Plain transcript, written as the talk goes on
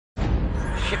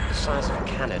ship the size of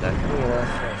Canada coming in Earth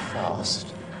very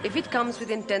fast. If it comes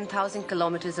within 10,000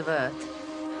 kilometers of Earth,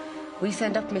 we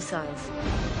send up missiles.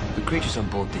 The creatures on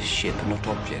board this ship are not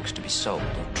objects to be sold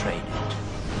or traded.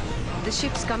 The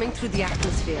ship's coming through the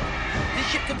atmosphere. This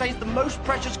ship contains the most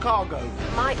precious cargo.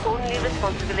 My only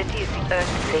responsibility is the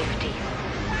Earth's safety.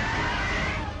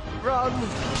 Run!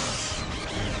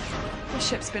 The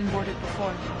ship's been boarded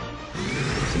before. You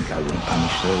think I wouldn't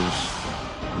punish those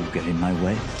who get in my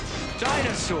way?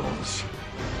 Dinosaurs!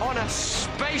 On a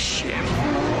spaceship!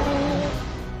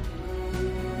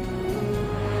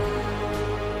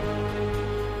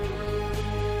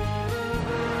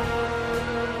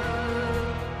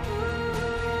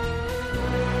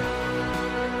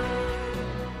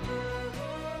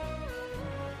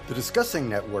 The Discussing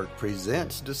Network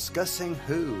presents Discussing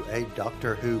Who, a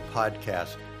Doctor Who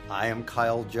podcast. I am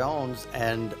Kyle Jones,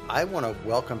 and I want to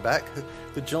welcome back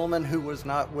the gentleman who was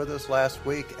not with us last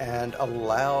week and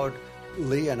allowed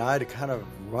Lee and I to kind of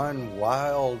run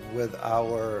wild with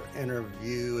our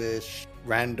interview-ish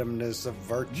randomness of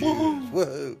virtues.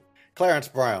 Woohoo! Clarence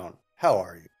Brown, how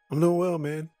are you? I'm doing well,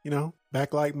 man. You know,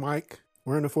 back like Mike,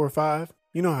 wearing the 4-5.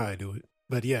 You know how I do it.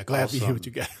 But yeah, glad to be here with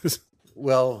you guys.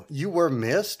 Well, you were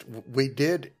missed. We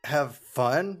did have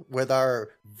fun with our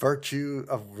Virtue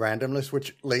of Randomness,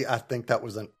 which, Lee, I think that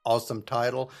was an awesome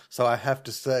title. So I have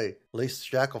to say, Lee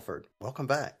Shackelford, welcome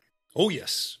back. Oh,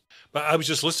 yes. I was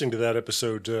just listening to that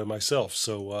episode myself,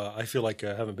 so I feel like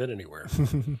I haven't been anywhere.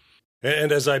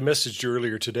 And as I messaged you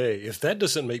earlier today, if that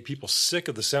doesn't make people sick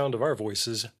of the sound of our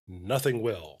voices, nothing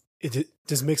will. It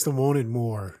just makes them want it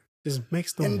more. Just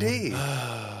makes them Indeed.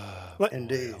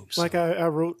 Indeed. Like I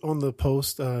wrote on the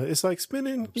post, it's like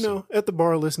spending, at the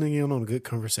bar listening in on a good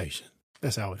conversation.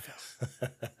 That's how it feels.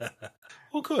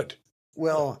 Well, good.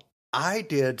 Well, I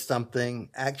did something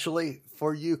actually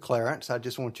for you, Clarence. I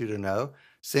just want you to know,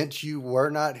 since you were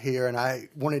not here and I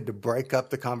wanted to break up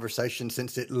the conversation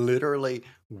since it literally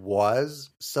was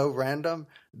so random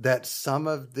that some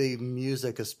of the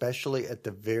music, especially at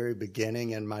the very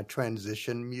beginning in my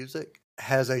transition music,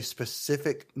 has a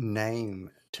specific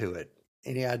name to it.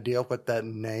 Any idea what that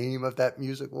name of that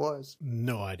music was?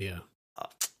 No idea.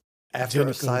 After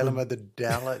Asylum of the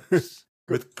Daleks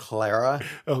with Clara.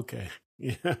 Okay.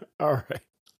 Yeah. All right.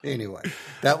 Anyway,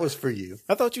 that was for you.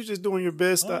 I thought you were just doing your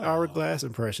best Hourglass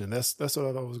impression. That's what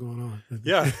I thought was going on.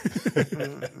 Yeah.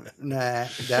 Nah,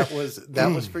 that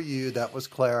was for you. That was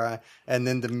Clara. And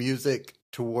then the music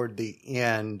toward the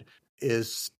end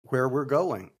is where we're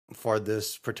going for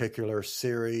this particular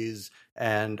series.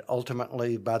 And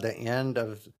ultimately, by the end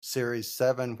of Series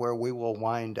 7, where we will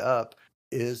wind up,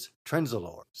 is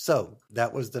Trenzalore. So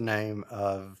that was the name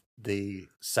of the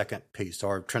second piece,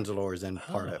 or Trenzalore is in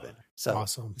part of it. So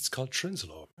awesome. It's called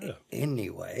Trenzalore. Yeah.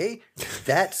 Anyway,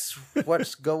 that's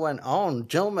what's going on.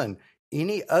 Gentlemen,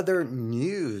 any other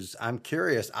news? I'm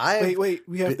curious. Wait.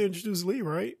 We have to introduce Lee,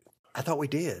 right? I thought we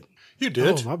did. You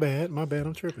did. Oh, my bad.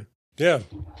 I'm tripping. Yeah.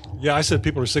 Yeah, I said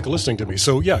people are sick of listening to me.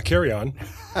 So, yeah, carry on.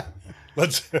 We're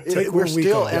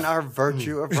still in our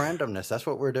virtue of randomness. That's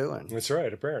what we're doing. That's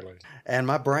right, apparently. And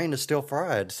my brain is still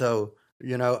fried. So,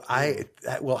 I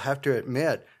will have to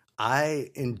admit,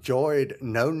 I enjoyed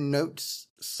no notes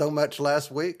so much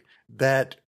last week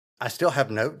that I still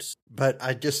have notes, but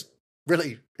I just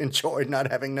really enjoyed not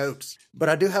having notes. But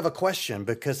I do have a question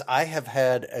because I have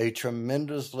had a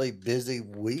tremendously busy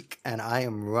week and I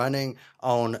am running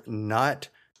on not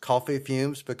coffee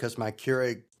fumes because my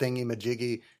Keurig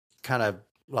thingy-majiggy kind of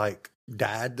like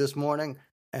died this morning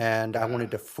and I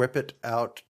wanted to whip it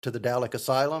out to the Dalek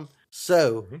Asylum.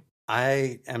 So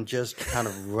I am just kind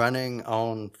of running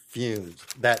on fumes.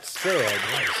 That said,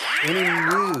 any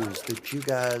news that you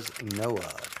guys know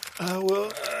of?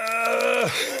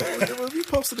 We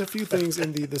posted a few things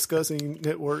in the Discussing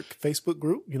Network Facebook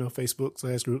group,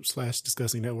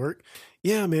 Facebook/group/Discussing Network.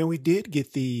 Yeah, man, we did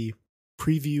get the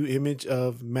preview image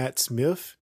of Matt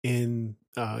Smith in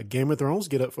Game of Thrones,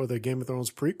 get up for the Game of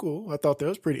Thrones prequel. I thought that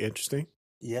was pretty interesting.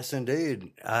 Yes,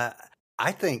 indeed.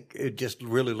 I think it just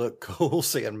really looked cool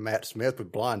seeing Matt Smith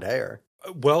with blonde hair.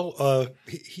 Well,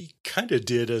 he kind of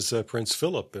did as Prince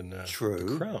Philip in The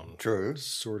Crown. True.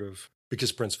 Sort of,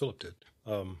 because Prince Philip did.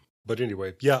 But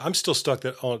anyway, yeah, I'm still stuck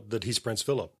that he's Prince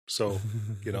Philip. So,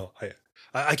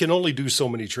 I can only do so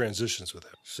many transitions with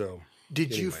him. So,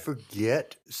 did you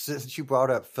forget, since you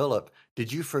brought up Philip,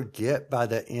 did you forget by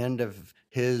the end of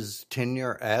his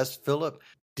tenure as Philip,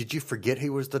 did you forget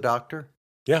he was the Doctor?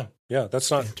 Yeah.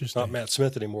 That's not Matt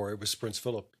Smith anymore. It was Prince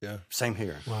Philip. Yeah. Same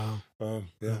here. Wow.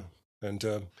 Yeah.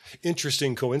 And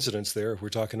interesting coincidence there. We're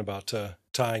talking about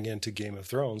tying into Game of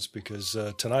Thrones because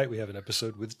tonight we have an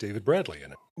episode with David Bradley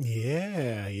in it.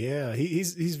 Yeah.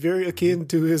 He's very akin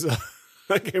to his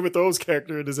Game of Thrones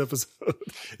character in this episode.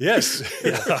 Yes.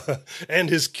 Yeah. And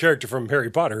his character from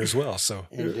Harry Potter as well. So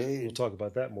Indeed. we'll talk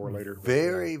about that more later.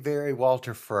 Very, very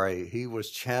Walter Frey. He was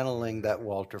channeling that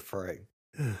Walter Frey.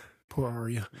 Poor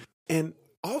Arya. And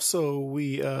also,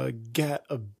 we got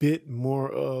a bit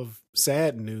more of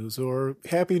sad news or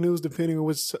happy news, depending on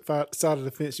which side of the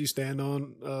fence you stand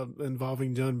on,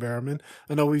 involving John Barrowman.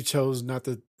 I know we chose not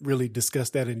to really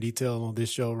discuss that in detail on this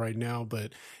show right now,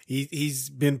 but he's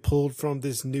been pulled from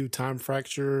this new Time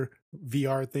Fracture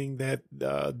VR thing that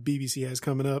BBC has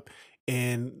coming up.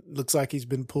 And looks like he's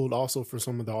been pulled also for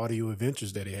some of the audio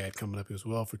adventures that he had coming up as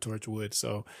well for Torchwood.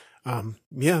 So,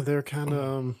 they're kind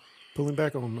of pulling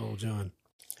back on old John.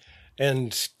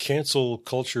 And cancel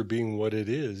culture being what it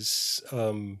is,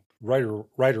 right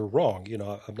or wrong,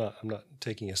 I'm not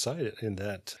taking a side in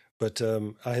that. But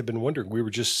I have been wondering, we were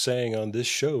just saying on this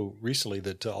show recently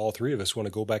that all three of us want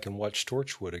to go back and watch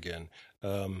Torchwood again.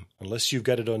 Unless you've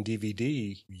got it on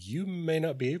DVD, you may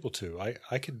not be able to.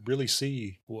 I could really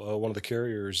see one of the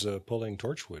carriers pulling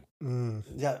Torchwood.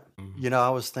 Yeah. I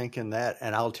was thinking that,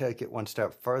 and I'll take it one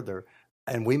step further.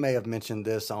 And we may have mentioned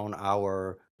this on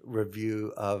our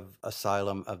review of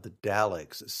Asylum of the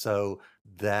Daleks. So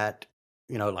that,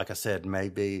 like I said, may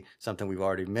be something we've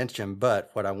already mentioned. But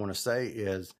what I want to say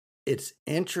is it's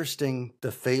interesting,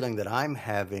 the feeling that I'm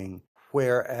having,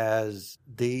 whereas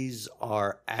these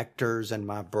are actors in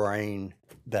my brain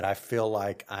that I feel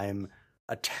like I'm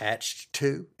attached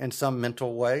to in some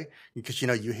mental way. Because,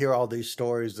 you hear all these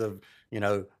stories of,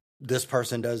 this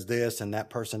person does this and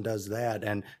that person does that.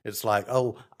 And it's like,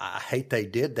 oh, I hate they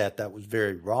did that. That was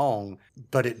very wrong,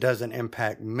 but it doesn't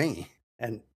impact me.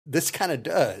 And this kind of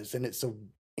does. And it's a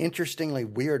interestingly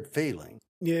weird feeling.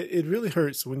 Yeah, it really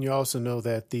hurts when you also know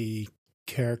that the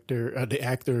character, the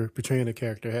actor portraying the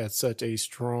character had such a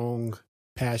strong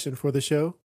passion for the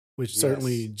show, which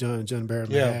certainly John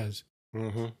Barrowman has.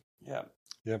 Mm-hmm. Yeah.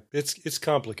 Yeah. It's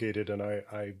complicated. And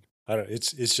I don't know.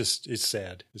 It's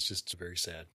sad. It's just very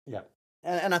sad. Yeah.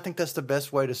 And I think that's the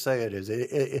best way to say it is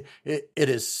it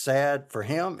is sad for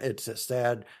him. It's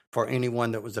sad for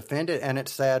anyone that was offended. And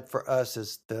it's sad for us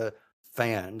as the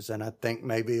fans. And I think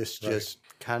maybe it's just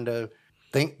kind of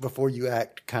think before you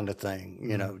act kind of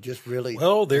thing, just really.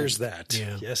 Well, there's that.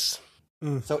 Yeah. Yes.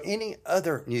 So any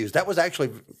other news? That was actually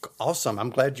awesome.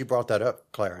 I'm glad you brought that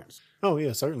up, Clarence. Oh,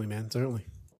 yeah, certainly, man. Certainly.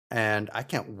 And I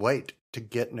can't wait to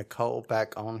get Nicole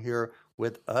back on here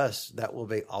with us. That will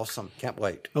be awesome. Can't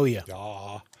wait. Oh, yeah.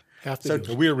 Have to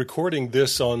do it. We are recording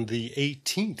this on the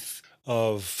 18th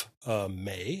of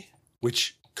May,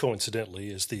 which coincidentally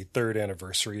is the 3rd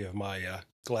anniversary of my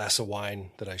glass of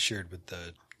wine that I shared with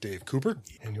Dave Cooper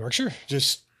in Yorkshire.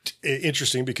 Just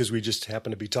interesting because we just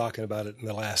happened to be talking about it in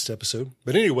the last episode.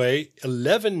 But anyway,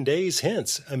 11 days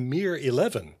hence, a mere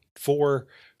 11 for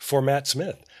Matt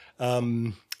Smith,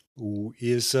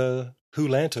 is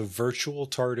Wholanta Virtual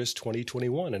TARDIS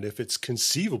 2021. And if it's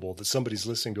conceivable that somebody's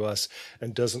listening to us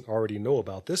and doesn't already know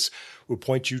about this, we'll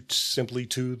point you simply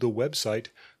to the website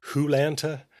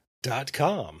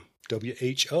wholanta.com,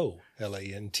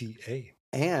 WHOLANTA.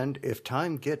 And if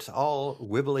time gets all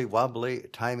wibbly wobbly,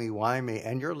 timey-wimey,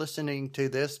 and you're listening to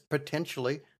this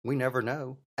potentially, we never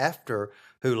know, after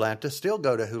Wholanta, still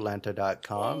go to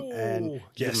wholanta.com and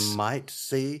you might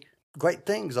see great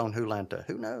things on Wholanta.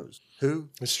 Who knows? Who?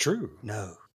 It's true.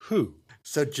 No. Who?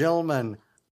 So, gentlemen,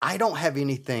 I don't have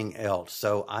anything else.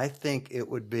 So I think it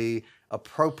would be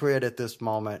appropriate at this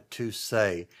moment to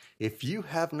say, if you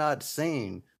have not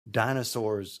seen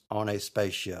Dinosaurs on a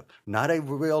Spaceship, not a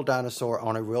real dinosaur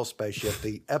on a real spaceship,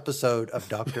 the episode of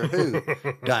Doctor Who,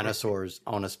 Dinosaurs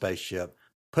on a Spaceship,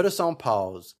 put us on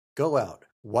pause, go out,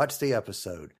 watch the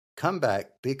episode, come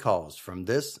back, because from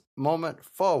this moment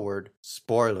forward,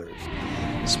 spoilers.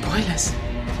 Spoilers?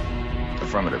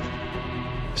 Affirmative.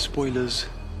 Spoilers.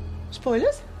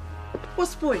 Spoilers? What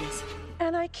spoilers?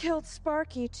 And I killed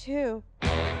Sparky, too.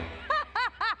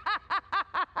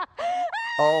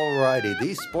 Alrighty,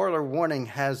 the spoiler warning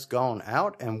has gone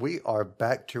out, and we are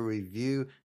back to review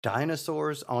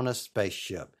Dinosaurs on a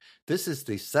Spaceship. This is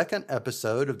the second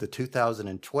episode of the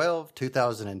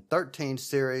 2012-2013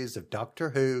 series of Doctor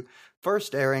Who,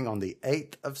 first airing on the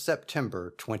 8th of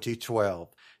September 2012.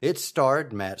 It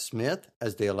starred Matt Smith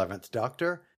as the 11th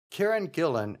Doctor, Kieran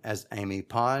Gillen as Amy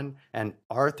Pond, and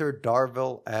Arthur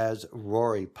Darvill as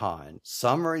Rory Pond.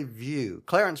 Summary view.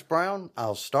 Clarence Brown,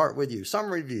 I'll start with you.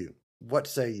 Summary view. What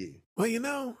say you?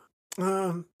 Well,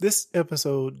 this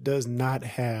episode does not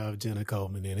have Jenna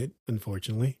Coleman in it,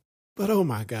 unfortunately. But oh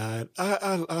my God,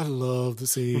 I love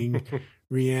seeing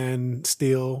Rhiannon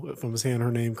Steele, if I'm saying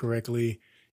her name correctly,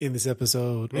 in this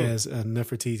episode as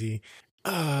Nefertiti.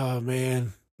 Oh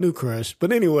man, new crush.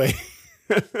 But anyway,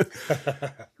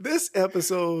 this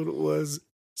episode was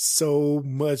so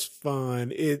much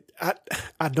fun.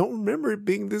 I don't remember it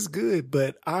being this good,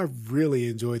 but I really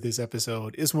enjoyed this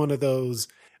episode. It's one of those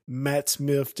Matt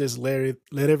Smith just let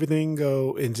everything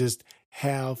go and just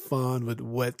have fun with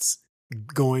what's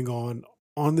going on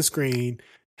the screen.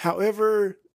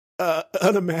 However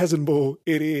unimaginable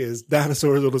it is,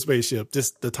 dinosaurs on a spaceship.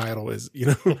 Just the title is,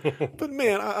 But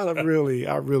man, I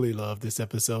really love this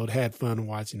episode. Had fun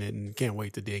watching it and can't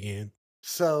wait to dig in.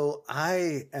 So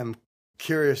I am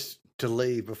curious to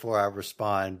leave before I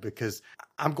respond, because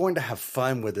I'm going to have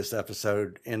fun with this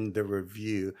episode in the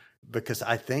review, because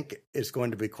I think it's going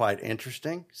to be quite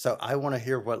interesting. So I want to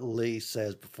hear what Lee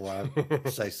says before I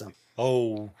say something.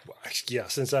 Oh, yeah.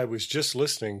 Since I was just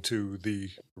listening to the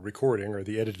recording or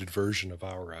the edited version of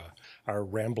our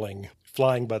rambling,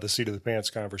 flying by the seat of the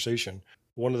pants conversation,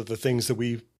 one of the things that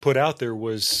we put out there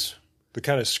was the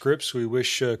kind of scripts we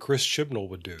wish Chris Chibnall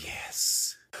would do.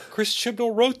 Yes. Chris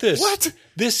Chibnall wrote this. What?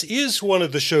 This is one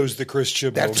of the shows that Chris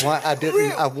Chibnall. That's why I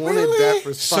didn't. I wanted that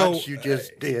response you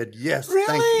just did. Yes,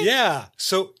 thank you. Yeah.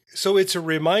 So it's a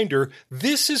reminder.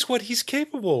 This is what he's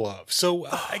capable of. So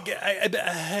it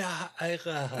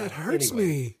hurts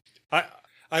me.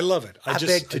 I love it. I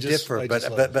beg to differ, but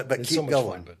keep so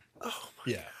going. Fun,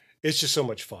 yeah, it's just so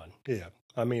much fun. Yeah.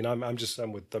 I mean, I'm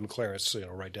with Clarence.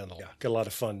 Right down the line. Got a lot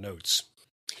of fun notes.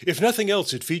 If nothing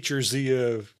else, it features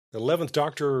the 11th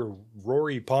Doctor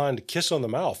Rory Pond kiss on the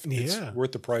mouth. Yeah. It's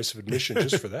worth the price of admission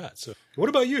just for that. So, what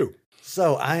about you?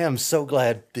 So I am so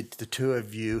glad that the two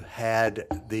of you had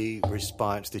the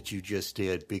response that you just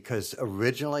did, because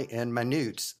originally in my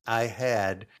notes, I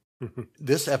had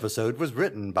this episode was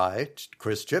written by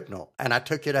Chris Chibnall, and I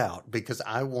took it out because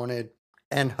I wanted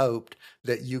and hoped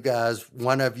that you guys,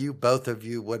 one of you, both of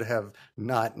you, would have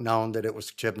not known that it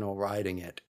was Chibnall writing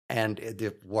it. And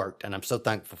it worked, and I'm so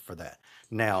thankful for that.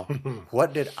 Now,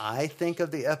 what did I think of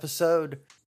the episode?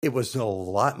 It was a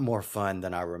lot more fun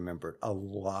than I remembered. A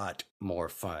lot more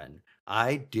fun.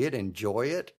 I did enjoy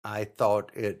it. I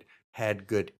thought it had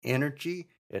good energy.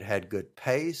 It had good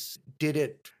pace. Did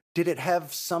it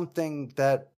have something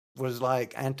that was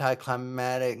like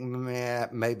anticlimactic?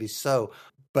 Maybe so.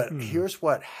 But here's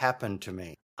what happened to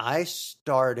me. I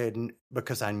started,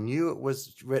 because I knew it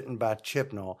was written by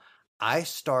Chibnall, I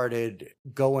started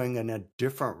going in a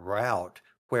different route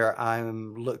where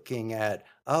I'm looking at,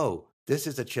 oh, this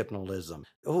is a Chibnallism.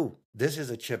 Oh, this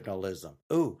is a Chibnallism.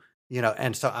 Oh,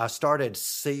 and so I started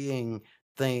seeing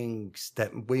things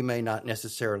that we may not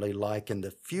necessarily like in the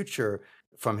future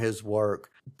from his work.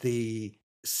 The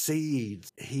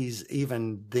seeds he's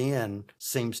even then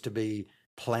seems to be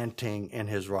planting in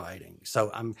his writing.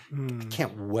 So I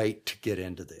can't wait to get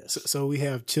into this. So we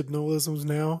have Chibnallisms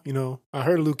now. I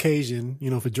heard Lucasian,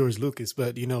 for George Lucas,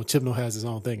 but Chibnall has his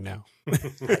own thing now.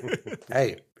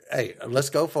 Hey, let's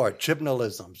go for it.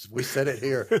 Chibnallisms. We said it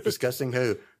here, discussing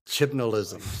who?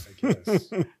 Chibnallisms.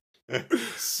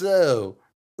 So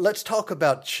let's talk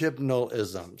about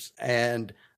Chibnallisms.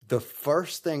 And the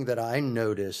first thing that I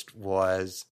noticed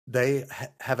was they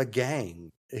have a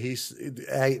gang.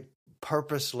 I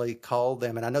purposely called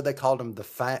them, and I know they called them the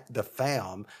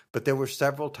fam, but there were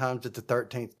several times that the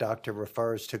 13th Doctor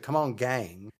refers to, come on,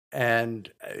 gang.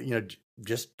 And,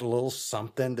 just a little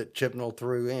something that Chibnall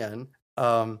threw in.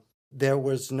 There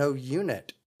was no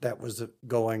unit that was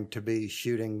going to be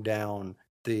shooting down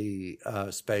the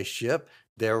spaceship.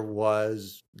 There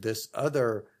was this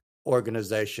other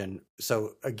organization.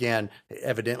 So again,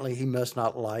 evidently he must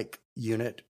not like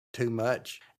unit too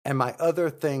much. And my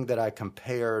other thing that I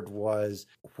compared was,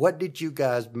 what did you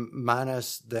guys,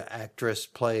 minus the actress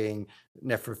playing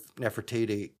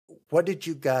Nefertiti, what did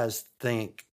you guys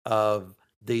think of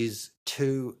these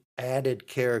two added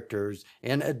characters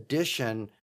in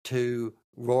addition to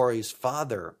Rory's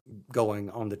father going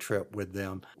on the trip with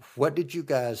them? What did you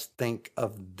guys think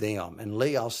of them? And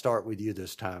Lee, I'll start with you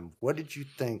this time. What did you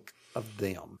think of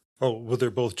them? Oh, well, they're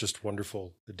both just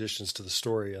wonderful additions to the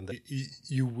story. And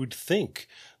you would think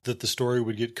that the story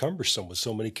would get cumbersome with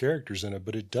so many characters in it,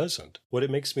 but it doesn't. What it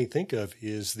makes me think of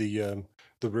is the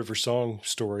River Song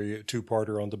story,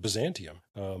 two-parter on the Byzantium.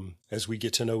 As we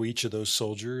get to know each of those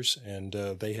soldiers, and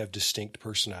they have distinct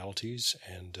personalities,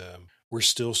 and we're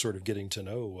still sort of getting to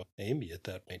know Amy at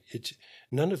that point.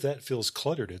 None of that feels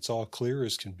cluttered. It's all clear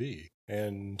as can be.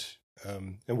 And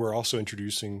we're also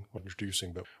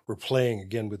but we're playing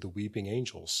again with the Weeping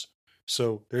Angels.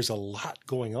 So there's a lot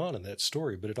going on in that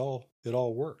story, but it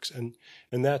all works. And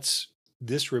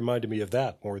this reminded me of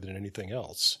that more than anything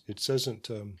else. It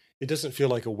doesn't feel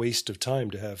like a waste of time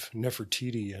to have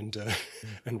Nefertiti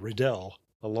and Riddell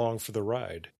along for the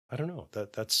ride. I don't know.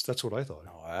 That's what I thought.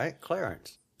 All right,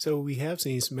 Clarence. So we have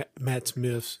seen Matt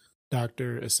Smith's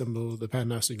Doctor assemble the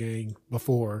Paternoster Gang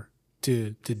before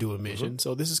to do a mission.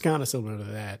 So this is kind of similar to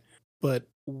that. But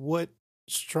what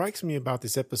strikes me about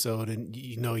this episode, and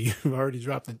you've already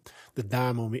dropped the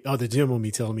dime on me, or the gem on me,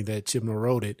 telling me that Chibnall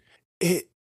wrote it.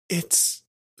 It's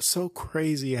so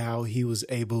crazy how he was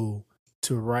able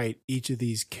to write each of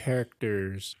these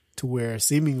characters to where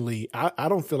seemingly I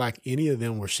don't feel like any of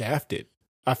them were shafted.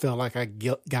 I felt like I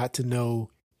got to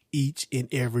know each and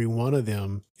every one of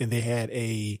them, and they had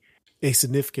a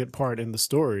significant part in the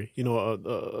story,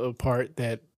 a part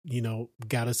that,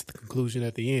 got us to the conclusion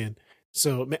at the end.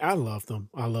 So, man, I love them.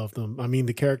 I mean,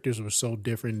 the characters were so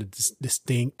different and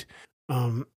distinct.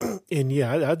 And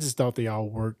yeah, I just thought they all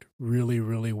worked really,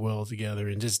 really well together.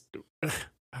 And just, I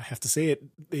have to say it,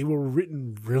 they were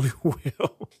written really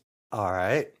well. All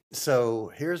right.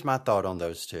 So here's my thought on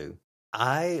those two.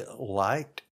 I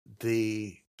liked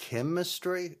the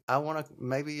chemistry. I want to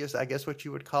maybe is, I guess what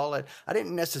you would call it. I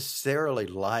didn't necessarily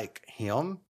like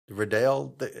him,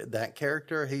 Riddell, that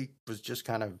character. He was just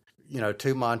kind of,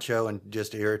 too macho and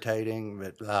just irritating,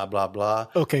 but blah, blah, blah.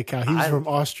 Okay, Kyle, he was from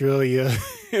Australia.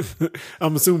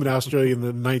 I'm assuming Australia in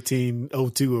the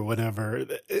 1902 or whatever.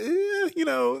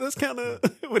 That's kind of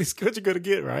what you're going to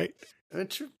get, right?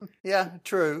 Yeah,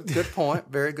 true. Good point.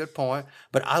 Very good point.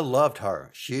 But I loved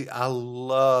her. I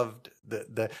loved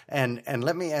and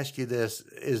let me ask you this.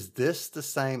 Is this the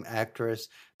same actress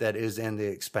that is in The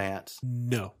Expanse?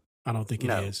 No, I don't think it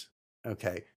is.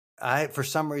 Okay. I, for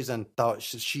some reason, thought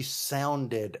she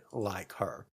sounded like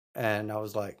her. And I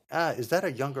was like, is that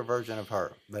a younger version of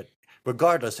her? But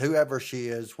regardless, whoever she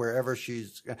is, wherever she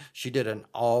did an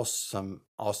awesome,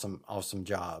 awesome, awesome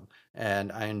job.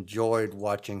 And I enjoyed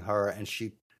watching her. And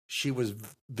she was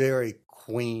very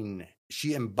queen.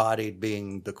 She embodied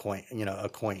being the queen, a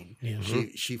queen. Mm-hmm.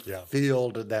 She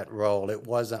filled that role. It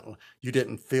wasn't, you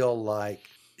didn't feel like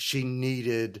she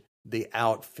needed the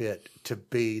outfit to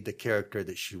be the character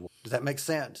that she was. Does that make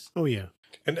sense? Oh, yeah.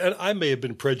 And I may have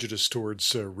been prejudiced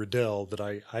towards Riddell, that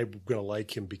I'm going to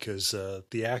like him because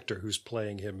the actor who's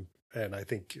playing him, and I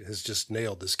think has just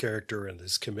nailed this character, and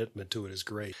his commitment to it is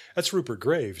great. That's Rupert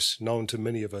Graves, known to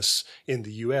many of us in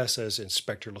the U.S. as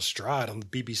Inspector Lestrade on the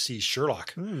BBC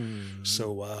Sherlock.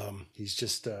 So he's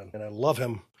just, and I love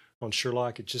him on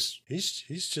Sherlock.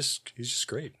 He's just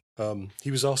great.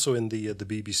 He was also in the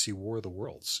BBC War of the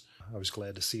Worlds. I was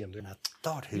glad to see him there. I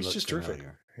thought he looked just familiar.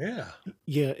 terrific. Yeah.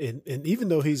 Yeah, and even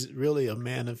though he's really a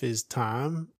man of his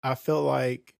time, I feel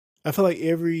like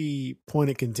every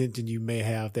point of contention you may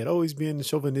have that he's being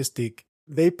chauvinistic,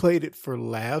 they played it for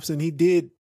laughs, and he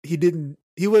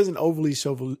wasn't overly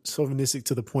chauvinistic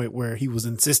to the point where he was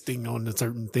insisting on a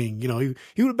certain thing.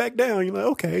 He would back down. You're like,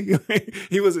 okay.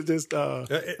 He wasn't just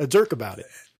a jerk about it.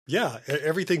 Yeah,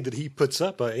 everything that he puts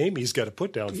up, Amy's got to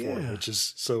put down for him, which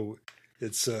is so.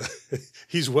 It's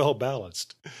he's well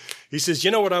balanced. He says,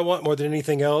 "You know what I want more than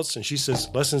anything else?" And she says,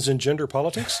 "Lessons in gender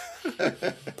politics."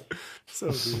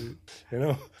 So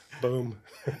good. Boom.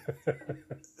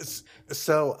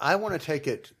 So I want to take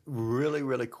it really,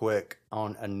 really quick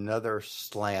on another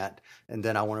slant, and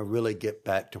then I want to really get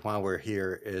back to why we're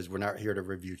here. Is we're not here to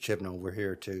review Chibnall, we're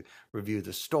here to review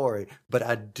the story. But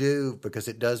I do, because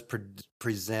it does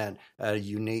present a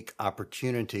unique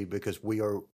opportunity, because we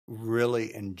are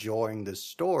really enjoying this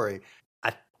story.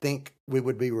 I think we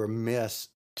would be remiss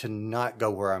to not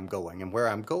go where I'm going. And where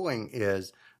I'm going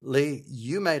is, Lee,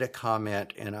 you made a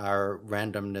comment in our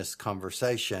randomness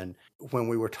conversation when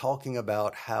we were talking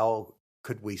about how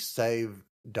could we save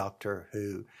Doctor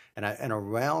Who. And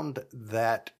around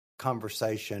that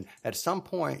conversation, at some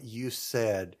point you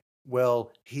said,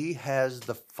 well, he has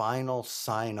the final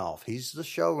sign off. He's the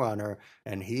showrunner,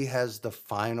 and he has the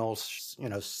final,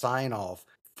 sign off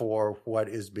for what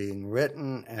is being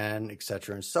written, and et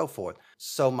cetera and so forth.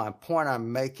 So my point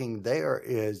I'm making there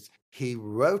is, he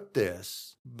wrote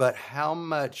this, but how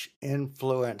much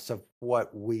influence of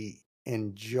what we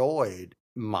enjoyed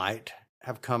might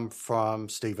have come from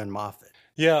Stephen Moffat?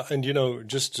 Yeah, and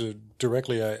just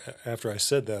directly after I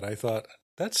said that, I thought,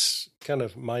 that's kind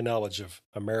of my knowledge of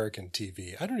American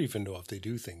TV. I don't even know if they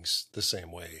do things the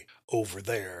same way over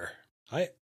there. I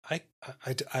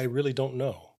really don't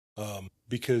know.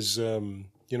 Because, in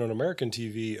American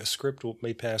TV, a script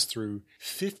may pass through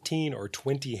 15 or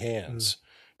 20 hands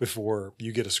before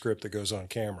you get a script that goes on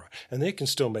camera. And they can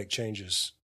still make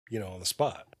changes, on the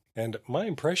spot. And my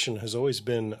impression has always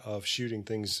been of shooting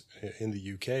things in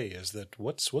the UK is that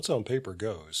what's on paper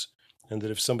goes, and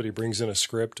that if somebody brings in a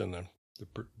script and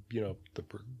the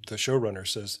showrunner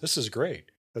says this is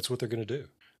great, that's what they're going to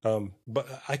do. But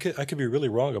I could be really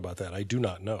wrong about that. I do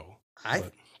not know.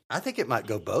 I think it might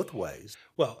go both ways.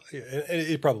 Well,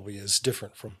 it probably is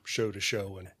different from show to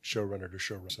show and showrunner to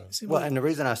showrunner. Well, and the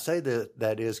reason I say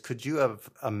that is, could you have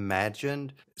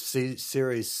imagined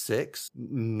Series 6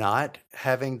 not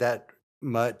having that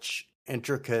much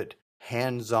intricate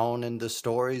hands-on in the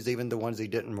stories, even the ones he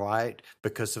didn't write,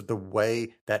 because of the way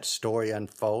that story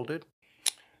unfolded?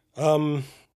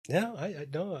 Yeah, I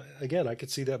know. Again, I could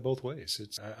see that both ways.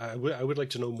 I would like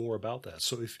to know more about that.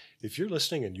 So if you're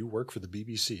listening and you work for the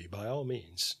BBC, by all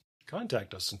means,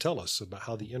 contact us and tell us about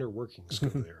how the inner workings go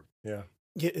there. Yeah.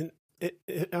 Yeah,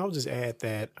 and I'll just add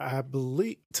that I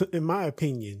believe, in my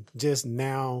opinion, just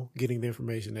now getting the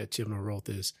information that Chibnall wrote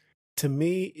this, to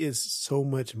me is so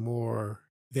much more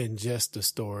than just the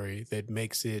story that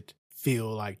makes it feel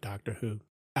like Doctor Who.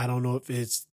 I don't know if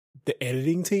it's the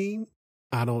editing team.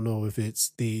 I don't know if it's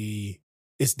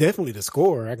definitely the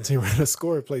score. I can see where the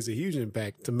score plays a huge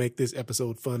impact to make this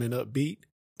episode fun and upbeat.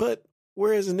 But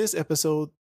whereas in this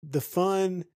episode, the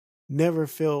fun never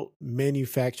felt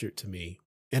manufactured to me.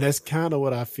 And that's kind of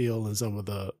what I feel in some of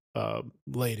the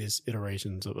latest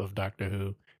iterations of Doctor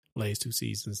Who, latest 2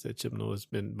 seasons that Chibnall has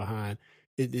been behind.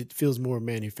 It feels more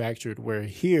manufactured, where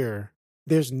here,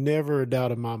 there's never a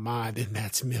doubt in my mind that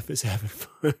Matt Smith is having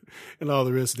fun and all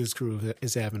the rest of this crew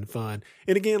is having fun.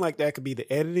 And again, like that could be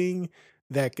the editing,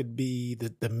 that could be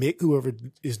the mix, whoever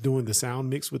is doing the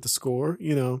sound mix with the score,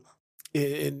 you know.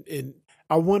 And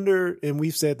I wonder, and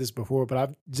we've said this before, but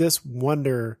I just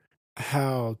wonder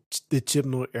how the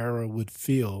Chibnall era would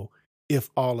feel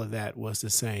if all of that was the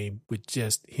same, with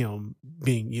just him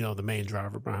being, you know, the main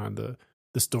driver behind the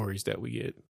stories that we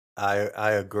get.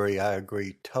 I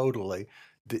agree totally.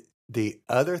 The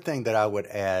other thing that I would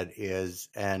add is,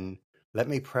 and let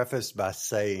me preface by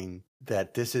saying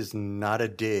that this is not a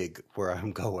dig where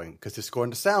I'm going, because it's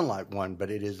going to sound like one, but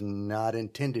it is not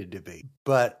intended to be.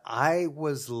 But I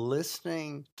was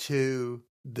listening to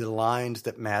the lines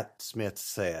that Matt Smith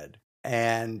said,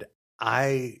 and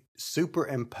I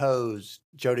superimposed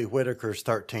Jodie Whittaker's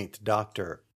 13th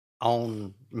Doctor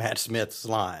on Matt Smith's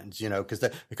lines, you know,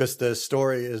 because the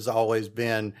story has always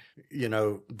been, you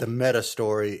know, the meta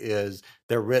story is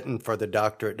they're written for the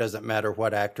Doctor. It doesn't matter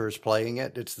what actor is playing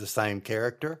it. It's the same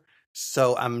character.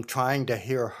 So I'm trying to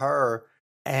hear her,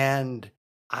 and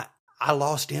I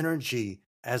lost energy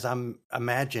as I'm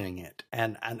imagining it.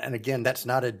 And again, that's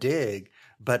not a dig,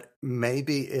 but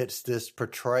maybe it's this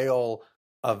portrayal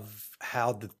of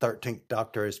how the 13th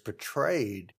Doctor is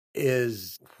portrayed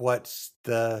is what's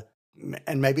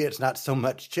and maybe it's not so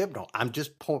much Chibnall. I'm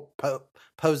just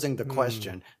posing the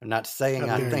question. I'm not saying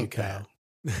I think that.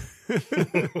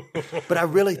 But I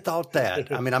really thought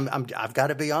that. I mean, I've got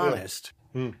to be honest.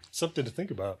 Something to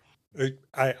think about.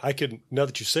 I can, now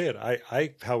that you say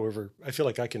it, however, I feel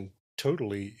like I can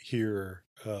totally hear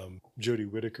Jodie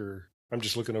Whittaker. I'm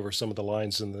just looking over some of the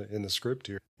lines in the script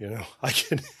here. You know, I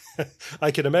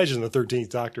can imagine the 13th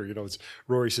Doctor. You know, it's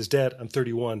Rory says, "Dad, I'm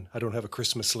 31. I don't have a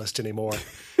Christmas list anymore."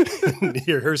 And you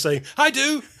hear her saying, "I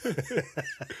do."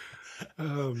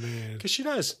 Oh man, because she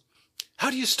does.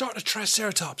 How do you start a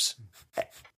Triceratops?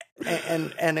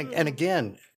 And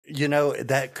again, you know,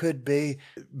 that could be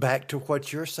back to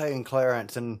what you're saying,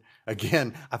 Clarence. And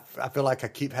again, I feel like I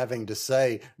keep having to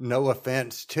say no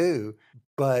offense to.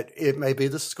 But it may be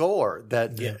the score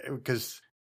because,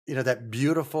 you know, that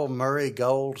beautiful Murray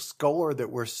Gold score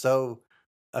that we're so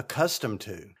accustomed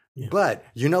to. Yeah. But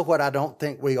you know what I don't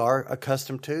think we are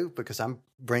accustomed to, because I'm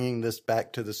bringing this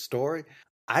back to the story.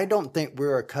 I don't think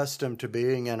we're accustomed to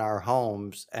being in our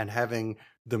homes and having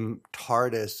the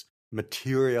TARDIS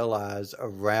materialize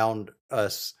around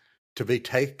us to be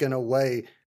taken away.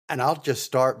 And I'll just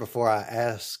start before I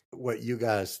ask what you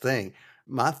guys think.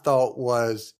 My thought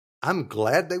was, I'm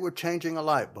glad they were changing a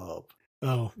light bulb.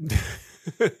 Oh.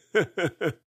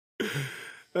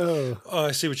 Oh,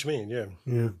 I see what you mean.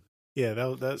 Yeah.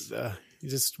 Yeah, that's you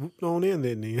just swooped on in,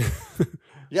 didn't you?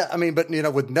 Yeah, I mean, but, you know,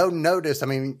 with no notice, I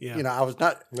mean, you know, I was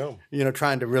not, you know,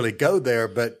 trying to really go there,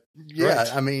 but yeah,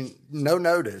 right. I mean, no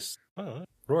notice.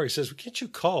 Rory says, well, can't you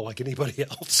call like anybody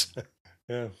else?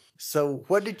 Yeah. So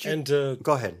what did you,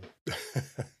 go ahead.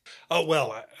 Oh,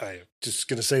 well, I'm just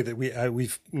going to say that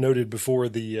we've noted before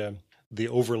the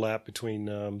overlap between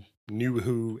New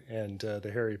Who and the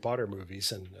Harry Potter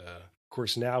movies. And, of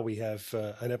course, now we have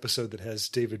an episode that has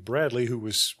David Bradley, who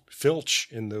was Filch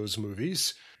in those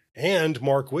movies, and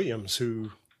Mark Williams,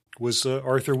 who was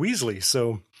Arthur Weasley.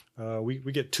 So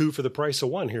We get 2 for the price of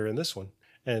 1 here in this one.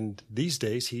 And these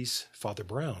days, he's Father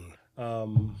Brown.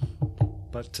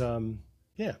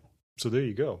 Yeah. So there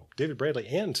you go. David Bradley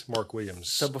and Mark Williams.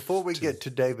 So before we get to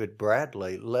David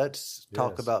Bradley, let's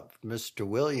talk about Mr.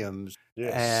 Williams.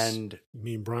 Yes. And You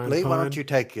mean Brian Lee, Pond? why don't you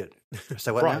take it?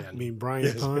 So what Brian. now? You mean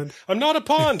Brian Pond? I'm not a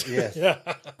pond. Yes. Yeah.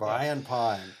 Brian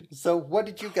Pond. So what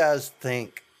did you guys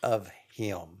think of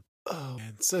him? Oh,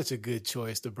 man, such a good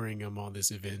choice to bring him on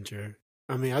this adventure.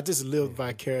 I mean, I just lived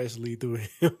vicariously through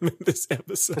him in this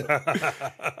episode.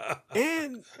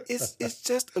 And it's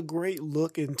just a great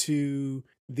look into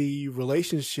the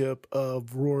relationship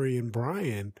of Rory and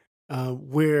Brian,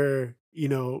 where, you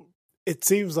know, it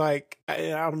seems like,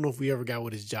 I don't know if we ever got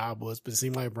what his job was, but it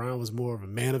seemed like Brian was more of a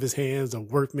man of his hands, a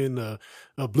workman,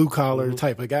 a blue collar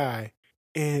type of guy.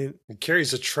 And he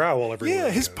carries a trowel everywhere. yeah,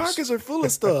 his he goes. pockets are full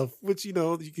of stuff, which, you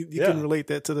know, you can relate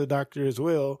that to the Doctor as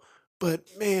well. But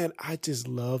man, I just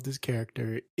love this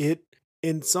character. It,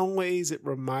 in some ways, it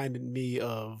reminded me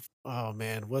of, oh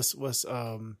man, what's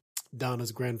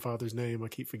Donna's grandfather's name? I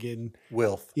keep forgetting.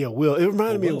 Wilf. Yeah, Will. It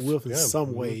reminded me of Wilf, Wilf in yeah.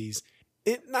 some ways.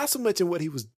 It not so much in what he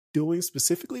was doing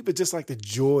specifically, but just like the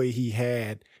joy he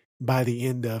had by the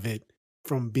end of it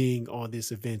from being on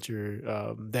this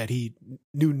adventure that he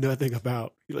knew nothing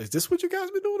about. He's like, is this what you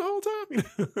guys been doing the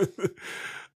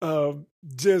whole time?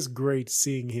 Just great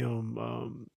seeing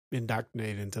him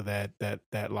indoctrinated into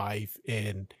that life,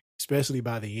 and especially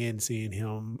by the end, seeing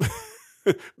him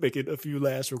making a few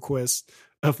last requests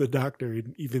of the Doctor,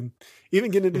 and even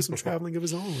getting to do some traveling of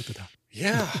his own with the Doctor.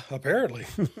 Yeah, apparently.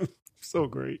 So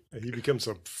great. He becomes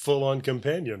a full-on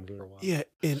companion for a while. Yeah,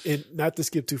 and not to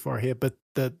skip too far ahead, but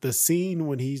the scene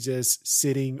when he's just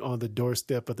sitting on the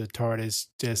doorstep of the TARDIS,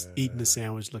 just eating a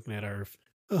sandwich, looking at Earth.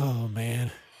 Oh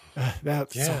man,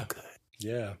 that's so good.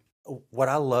 Yeah. What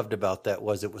I loved about that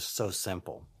was it was so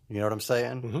simple. You know what I'm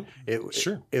saying?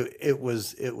 Sure. It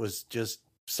was just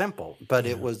simple, but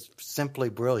it was simply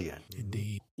brilliant.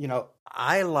 Indeed. You know,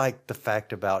 I like the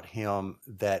fact about him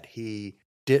that he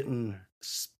didn't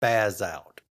spaz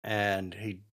out, and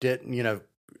he didn't, you know,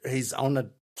 he's on a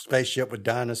spaceship with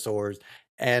dinosaurs,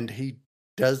 and he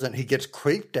gets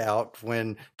creeped out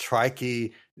when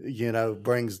Trikey, you know,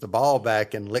 brings the ball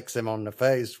back and licks him on the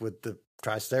face with the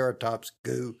Triceratops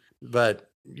goo, but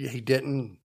he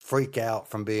didn't freak out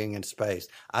from being in space.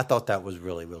 I thought that was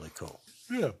really, really cool.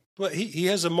 Yeah. Well, he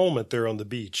has a moment there on the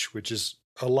beach, which is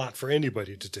a lot for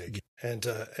anybody to take. And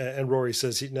Rory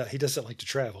says he doesn't like to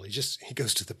travel. He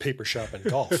goes to the paper shop and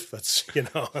golf. That's, you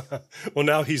know, well,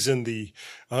 now he's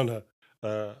on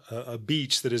a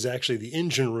beach that is actually the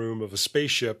engine room of a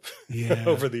spaceship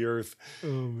over the Earth. Oh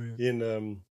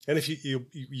man. And if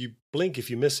you blink if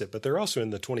you miss it, but they're also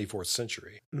in the 24th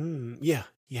century. Yeah.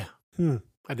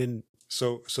 I didn't.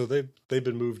 So they've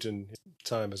been moved in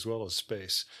time as well as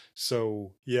space.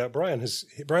 So yeah, Brian's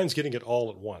getting it all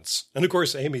at once. And of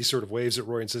course, Amy sort of waves at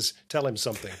Roy and says, "Tell him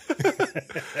something."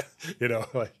 You know,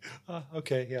 like,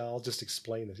 okay, yeah, I'll just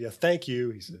explain it. Yeah, thank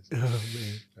you, he says. Oh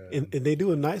man. And they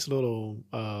do a nice little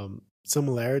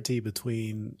similarity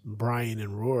between Brian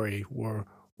and Rory, where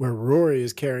Rory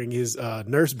is carrying his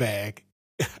nurse bag.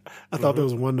 I thought that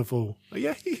was wonderful.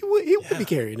 Yeah, he would be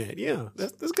carrying that. Yeah,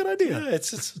 that's a good idea. Yeah, it's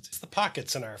the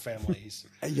pockets in our families.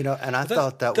 You know, and I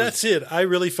thought that's it. I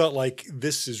really felt like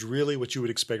this is really what you would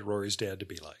expect Rory's dad to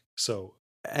be like. So,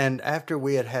 and after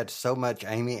we had so much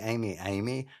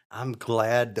Amy, I'm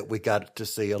glad that we got to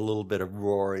see a little bit of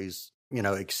Rory's, you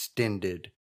know,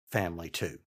 extended family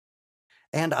too.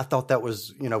 And I thought that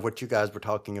was, you know, what you guys were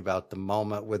talking about, the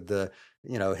moment with the,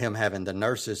 you know, him having the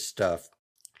nurses stuff.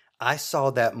 I saw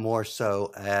that more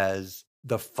so as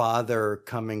the father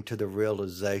coming to the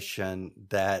realization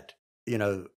that, you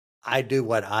know, I do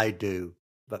what I do,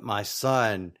 but my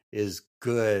son is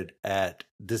good at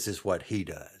this is what he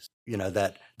does. You know,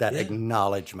 that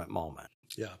acknowledgement moment.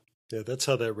 Yeah, that's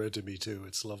how that read to me too.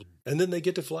 It's lovely. And then they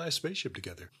get to fly a spaceship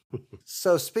together.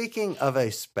 So speaking of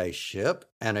a spaceship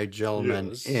and a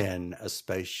gentleman in a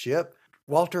spaceship,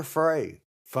 Walter Frey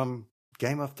from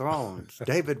Game of Thrones,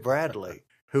 David Bradley,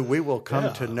 who we will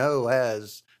come to know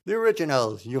as the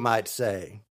original, you might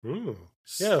say.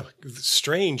 Yeah,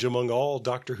 strange among all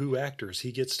Doctor Who actors.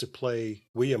 He gets to play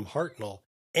William Hartnell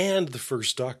and the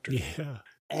first Doctor. Yeah.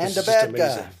 And the bad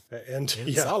guy. And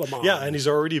Solomon. Yeah, and he's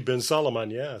already been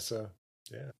Solomon, So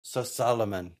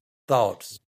Solomon,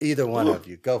 thoughts, either one of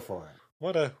you, go for it.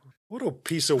 What a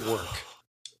piece of work.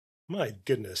 My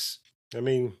goodness. I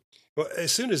mean, well,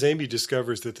 as soon as Amy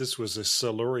discovers that this was a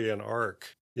Silurian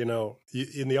ark, you know,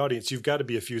 in the audience, you've got to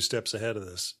be a few steps ahead of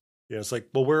this. You know, it's like,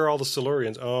 well, where are all the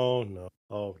Silurians? Oh, no.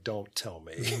 Oh, don't tell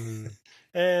me.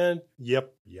 And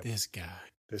yep. This guy.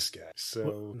 This guy.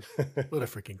 So what a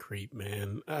freaking creep,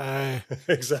 man.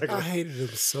 exactly. I hated him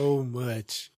so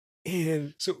much.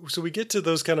 And so we get to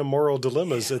those kind of moral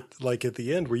dilemmas at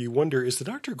the end where you wonder, is the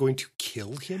doctor going to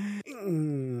kill him?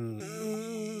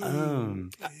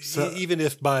 So even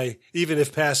if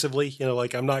passively,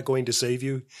 like, I'm not going to save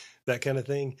you, that kind of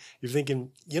thing. You're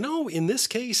thinking, in this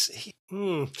case,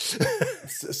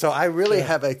 So I really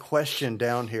have a question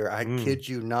down here. I kid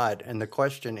you not. And the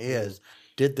question is,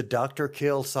 did the doctor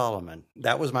kill Solomon?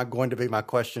 That was going to be my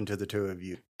question to the two of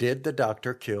you. Did the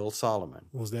doctor kill Solomon?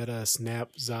 Was that a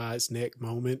snap Zod's neck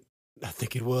moment? I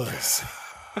think it was.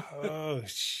 Oh,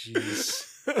 jeez.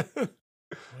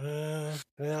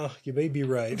 Well, you may be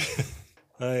right.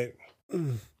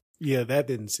 Yeah, that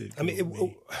didn't sit. I mean,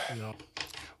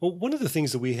 well, one of the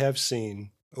things that we have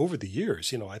seen over the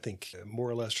years, I think more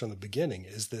or less from the beginning,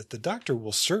 is that the doctor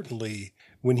will certainly,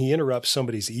 when he interrupts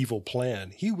somebody's evil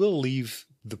plan, he will leave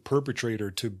the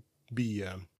perpetrator to be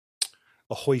a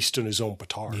hoist in his own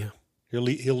petard. Yeah. He'll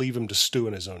leave him to stew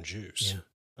in his own juice.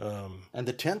 Yeah. And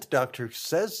the 10th Doctor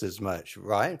says as much,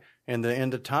 right? In the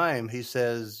end of time, he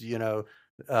says,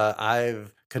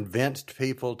 I've convinced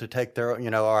people to take their,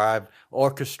 or I've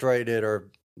orchestrated or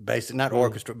basically not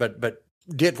orchestrated, but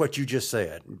did what you just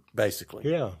said, basically.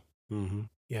 Yeah. Mm-hmm.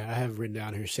 Yeah, I have written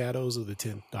down here Shadows of the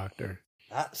 10th Doctor.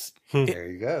 There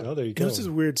you go. Oh, there you It go. was just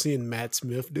weird seeing Matt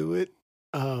Smith do it.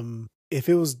 If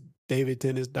it was David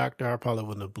Tennant's Doctor, I probably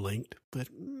wouldn't have blinked. But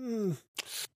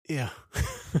yeah,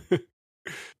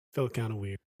 felt kind of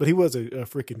weird. But he was a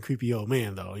freaking creepy old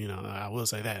man, though. I will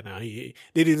say that. Now, did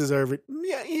he deserve it?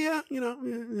 Yeah.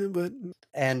 But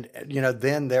and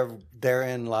then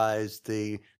therein lies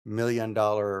the $1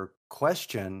 million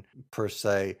question per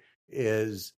se: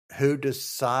 is who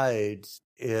decides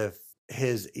if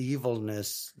his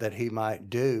evilness that he might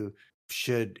do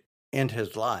should end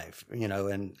his life?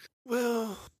 And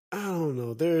well, I don't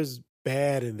know. There's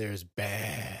bad and there's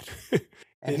bad.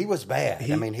 And he was bad.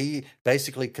 He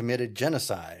basically committed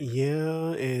genocide.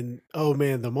 Yeah, and oh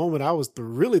man, the moment I was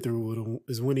really through with him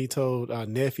is when he told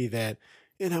Neffy that,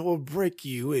 and I will break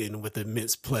you in with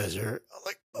immense pleasure. I'm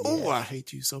like, oh, I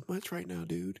hate you so much right now,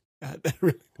 dude. That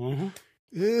really,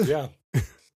 Yeah.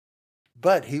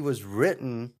 But he was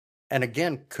written, and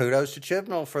again, kudos to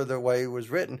Chibnall for the way he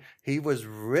was written. He was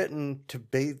written to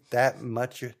be that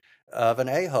much of an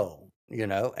a-hole,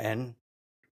 and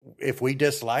if we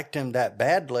disliked him that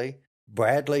badly,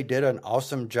 Bradley did an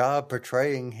awesome job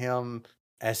portraying him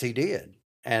as he did,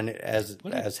 and as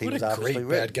he was obviously great written.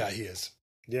 bad guy he is.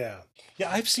 Yeah,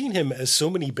 I've seen him as so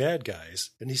many bad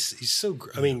guys, and he's so.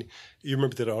 I mean, you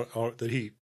remember that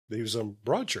he was on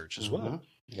Broadchurch as well.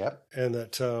 Yep, and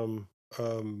that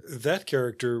that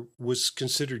character was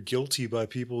considered guilty by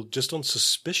people just on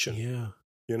suspicion. Yeah.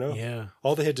 Yeah.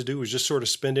 All they had to do was just sort of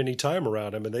spend any time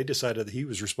around him, and they decided that he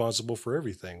was responsible for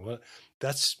everything. Well,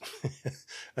 that's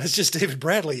just David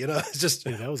Bradley, It's just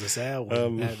that was a sad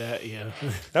one.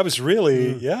 That was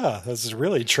really that's a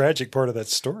really tragic part of that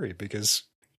story because,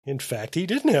 in fact, he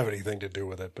didn't have anything to do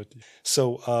with it. But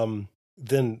so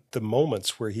then the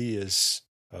moments where he is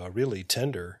really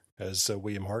tender as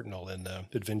William Hartnell in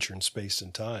Adventure in Space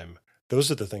and Time, those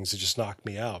are the things that just knocked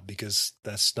me out because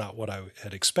that's not what I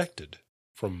had expected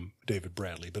from David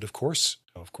Bradley. But of course,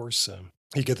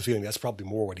 you get the feeling that's probably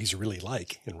more what he's really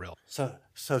like in real.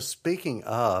 So speaking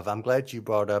of, I'm glad you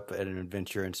brought up An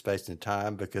Adventure in Space and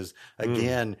Time because,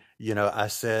 again, I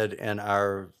said in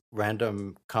our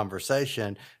random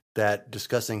conversation that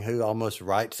discussing Who almost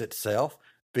writes itself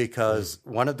because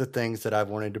one of the things that I've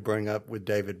wanted to bring up with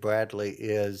David Bradley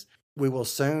is we will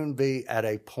soon be at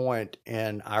a point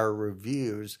in our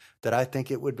reviews that I think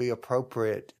it would be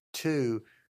appropriate to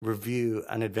review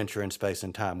An Adventure in Space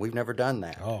and Time. We've never done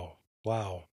that. Oh,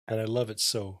 wow. And I love it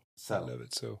so. I love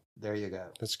it so. There you go.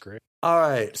 That's great. All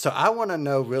right. So I want to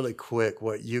know really quick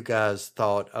what you guys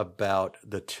thought about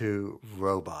the two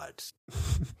robots.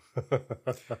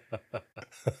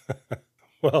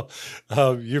 Well,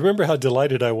 you remember how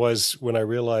delighted I was when I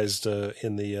realized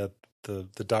in the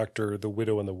Doctor, the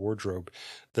Widow, and the Wardrobe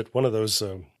that one of those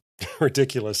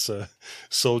ridiculous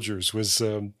soldiers was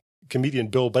comedian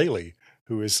Bill Bailey,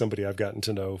 who is somebody I've gotten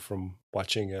to know from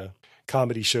watching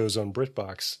comedy shows on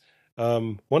BritBox.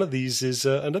 One of these is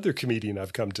another comedian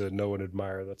I've come to know and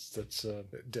admire. That's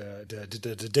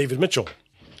David Mitchell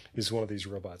is one of these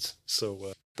robots.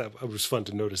 So it was fun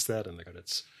to notice that in the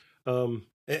credits.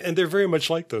 And they're very much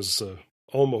like those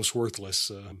almost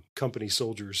worthless company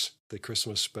soldiers, the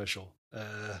Christmas special.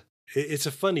 It's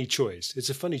a funny choice. It's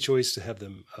a funny choice to have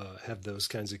them have those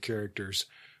kinds of characters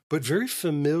but very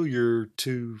familiar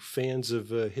to fans of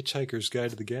Hitchhiker's Guide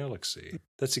to the Galaxy.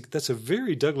 That's a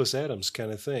very Douglas Adams kind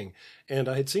of thing. And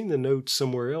I had seen the note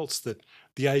somewhere else that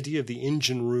the idea of the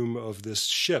engine room of this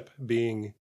ship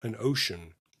being an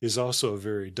ocean is also a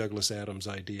very Douglas Adams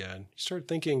idea. And you start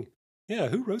thinking, yeah,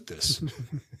 who wrote this?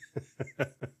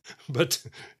 But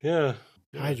yeah,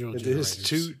 Hydro it is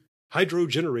two hydro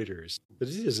generators. But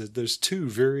it is. There's two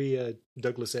very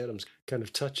Douglas Adams kind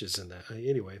of touches in that.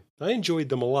 Anyway, I enjoyed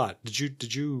them a lot.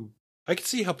 Did you? I could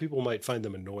see how people might find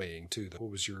them annoying too.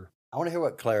 What was your? I want to hear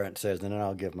what Clarence says, and then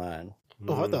I'll give mine.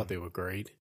 Oh, I thought they were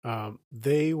great.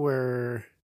 They were.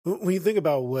 When you think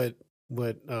about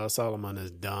what Solomon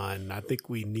has done, I think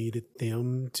we needed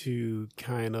them to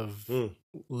kind of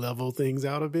level things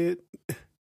out a bit.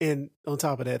 And on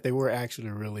top of that, they were actually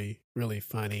really, really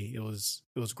funny. It was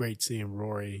great seeing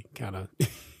Rory kind of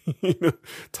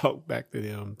talk back to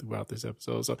them throughout this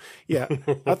episode. So yeah,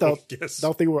 I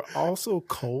thought they were also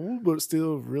cold, but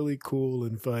still really cool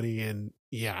and funny. And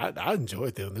yeah, I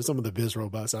enjoyed them. They're some of the best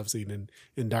robots I've seen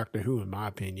in Doctor Who, in my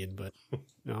opinion. But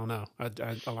I don't know,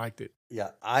 I liked it. Yeah,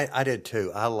 I did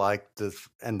too. I liked this,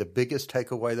 and the biggest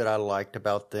takeaway that I liked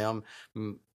about them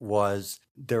was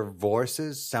their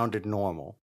voices sounded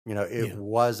normal. It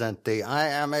wasn't I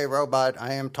am a robot,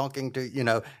 I am talking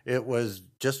to, it was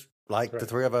just like the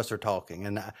three of us are talking.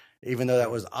 And even though that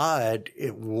was odd,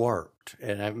 it worked.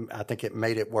 And I think it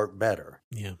made it work better.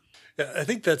 Yeah. I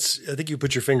think you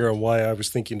put your finger on why I was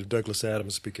thinking of Douglas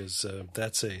Adams, because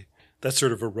that's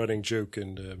sort of a running joke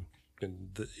in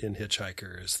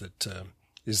Hitchhiker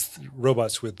is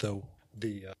robots with the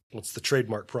what's the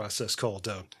trademark process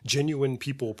called? Genuine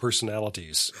people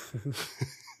personalities.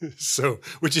 So,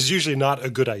 which is usually not a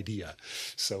good idea.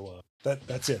 So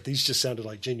that's it. These just sounded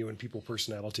like genuine people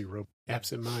personality robots.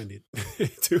 Absent-minded,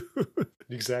 too.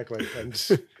 Exactly,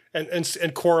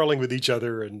 and quarreling with each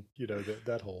other, and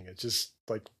that whole. It's just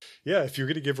like, yeah, if you're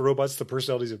going to give robots the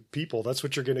personalities of people, that's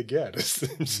what you're going to get.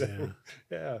 So,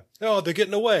 yeah. Oh, they're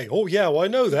getting away. Oh, yeah. Well, I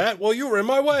know that. Well, you were in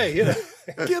my way.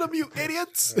 Get them, you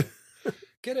idiots.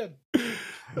 Get him.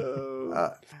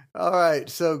 All right.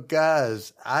 So,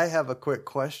 guys, I have a quick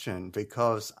question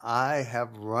because I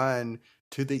have run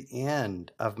to the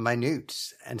end of my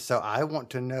notes. And so I want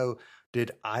to know,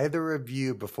 did either of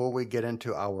you, before we get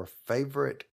into our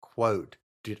favorite quote,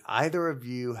 did either of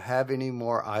you have any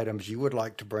more items you would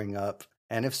like to bring up?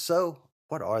 And if so,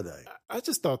 what are they? I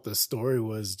just thought the story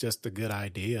was just a good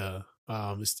idea,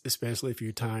 especially if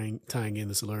you're tying in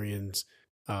the Silurians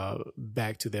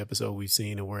back to the episode we've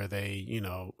seen and where they,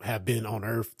 have been on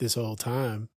Earth this whole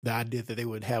time. The idea that they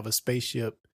would have a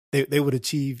spaceship, they would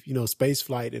achieve, space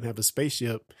flight and have a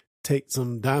spaceship take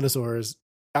some dinosaurs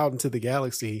out into the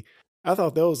galaxy. I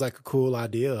thought that was like a cool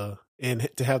idea. And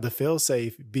to have the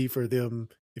failsafe be for them,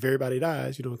 if everybody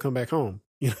dies, come back home.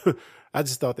 I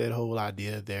just thought that whole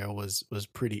idea there was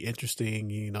pretty interesting.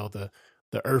 The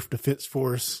Earth Defense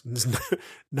Force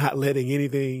not letting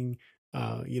anything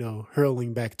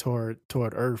hurling back toward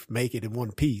Earth make it in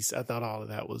one piece. I thought all of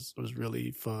that was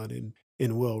really fun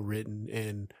and well written.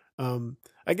 And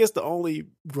I guess the only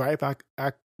gripe I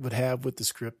would have with the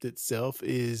script itself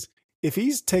is if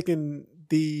he's taking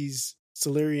these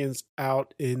Silurians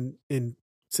out and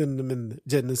sending them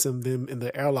jettisoning them in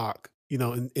the airlock,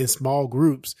 in small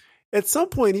groups. At some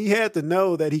point, he had to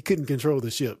know that he couldn't control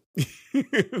the ship,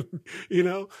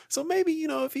 So maybe,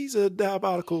 if he's a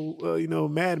diabolical,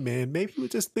 madman, maybe he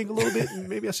would just think a little bit, and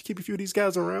maybe I should keep a few of these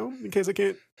guys around in case I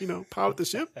can't, pilot the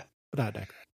ship. But I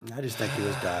digress. I just think he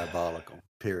was diabolical.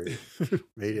 Period.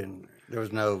 There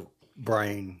was no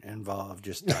brain involved,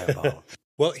 just diabolical.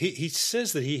 Well, he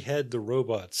says that he had the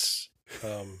robots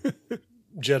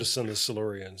jettison the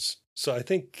Silurians. So I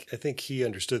think he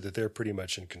understood that they're pretty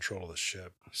much in control of the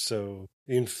ship. So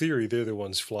in theory, they're the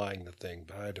ones flying the thing,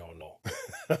 but I don't know.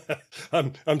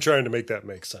 I'm trying to make that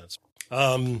make sense.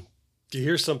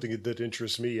 Here's something that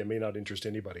interests me and may not interest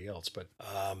anybody else, but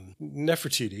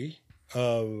Nefertiti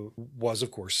was,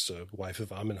 of course, wife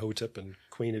of Amenhotep and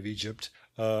Queen of Egypt.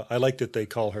 I like that they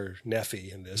call her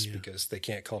Nephi in this because they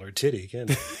can't call her Titty, can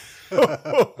they?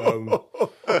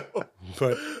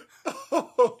 But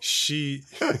she,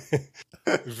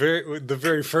 the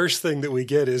very first thing that we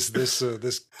get is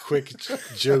this quick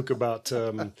joke about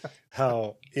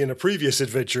how in a previous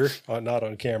adventure, not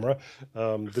on camera,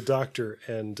 the Doctor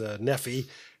and Nephi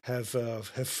have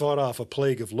fought off a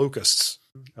plague of locusts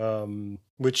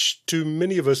which to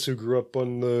many of us who grew up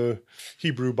on the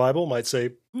Hebrew Bible might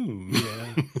say,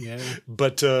 Yeah.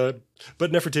 But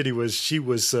Nefertiti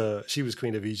was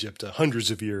queen of Egypt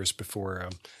hundreds of years before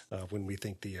when we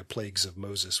think the plagues of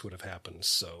Moses would have happened.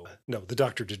 So no, the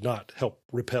doctor did not help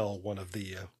repel one of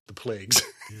the plagues.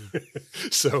 Yeah.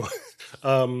 So,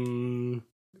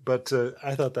 but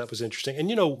I thought that was interesting. And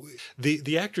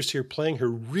the actress here playing her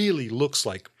really looks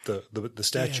like the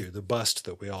statue, the bust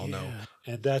that we all know.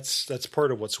 And that's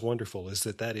part of what's wonderful is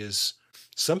that is.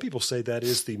 Some people say that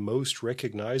is the most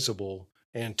recognizable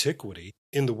antiquity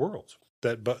in the world,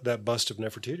 that bust of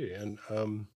Nefertiti.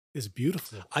 And it's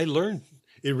beautiful. I learned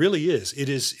it really is.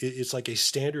 It's like a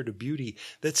standard of beauty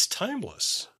that's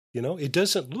timeless. It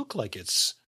doesn't look like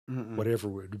it's whatever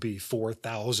it would be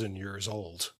 4,000 years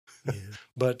old. Yeah.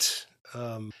 But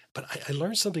I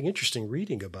learned something interesting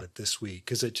reading about it this week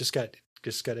because it just got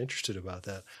interested about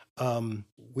that.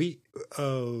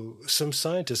 Some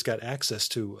scientists got access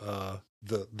to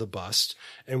the bust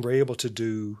and were able to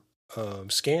do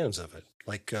scans of it,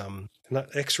 like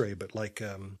not X-ray, but like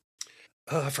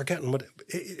I've forgotten what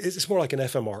it's more like an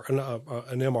fMRI,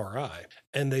 an MRI,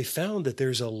 and they found that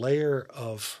there's a layer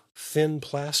of thin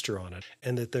plaster on it,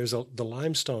 and that the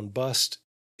limestone bust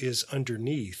is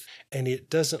underneath, and it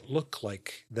doesn't look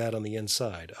like that on the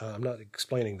inside. I'm not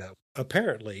explaining that.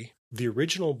 Apparently, the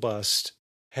original bust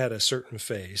had a certain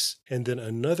face, and then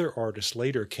another artist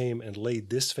later came and laid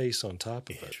this face on top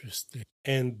of it. Interesting.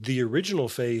 And the original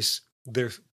face, they're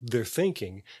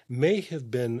thinking, may have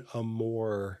been a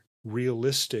more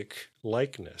realistic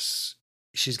likeness.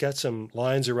 She's got some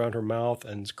lines around her mouth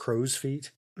and crow's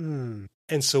feet. Mm.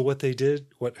 And so what they did,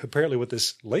 what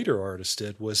this later artist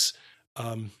did was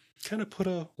kind of put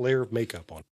a layer of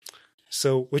makeup on.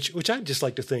 So, which I'd just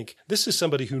like to think, this is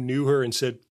somebody who knew her and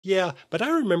said, yeah, but I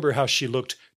remember how she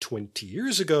looked 20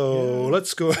 years ago. Yeah.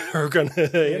 Let's go. We're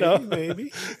gonna,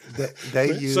 maybe.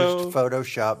 They used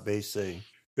Photoshop BC.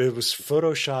 It was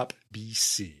Photoshop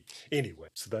BC. Anyway,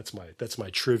 so that's my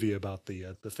trivia about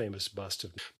the famous bust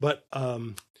of. But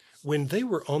when they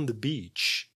were on the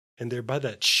beach and they're by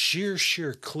that sheer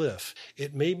cliff,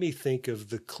 it made me think of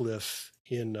the cliff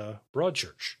in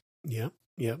Broadchurch. Yeah,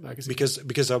 I can see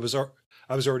because I was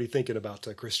already thinking about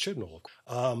Chris Chibnall,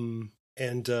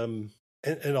 and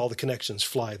all the connections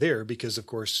fly there because of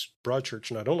course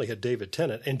Broadchurch not only had David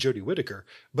Tennant and Jodie Whittaker,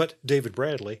 but David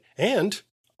Bradley and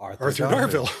Arthur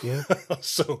Darvill. Yeah.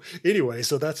 So anyway,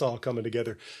 so that's all coming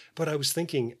together. But I was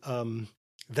thinking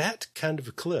that kind of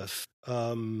a cliff,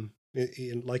 in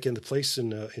the place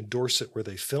in Dorset where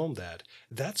they filmed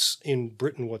that's in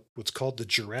Britain what's called the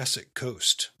Jurassic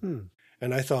Coast.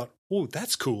 And I thought, oh,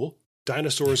 that's cool.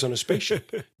 Dinosaurs on a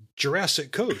spaceship.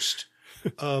 Jurassic Coast.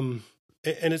 And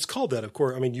it's called that, of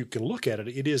course. I mean, you can look at it.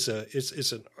 It's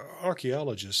an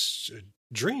archaeologist's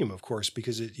dream, of course,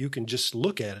 because you can just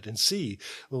look at it and see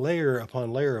layer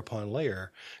upon layer upon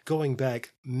layer going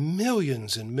back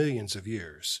millions and millions of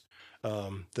years.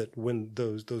 That when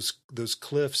those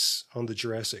cliffs on the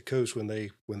Jurassic Coast, when they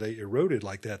eroded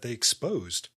like that, they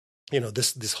exposed,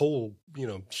 this whole,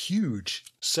 huge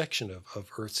section of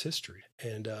Earth's history.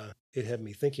 And it had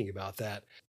me thinking about that.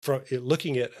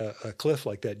 Looking at a cliff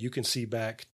like that, you can see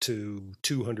back to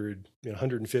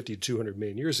 150 to 200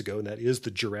 million years ago, and that is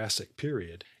the Jurassic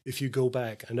period. If you go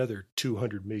back another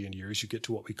 200 million years, you get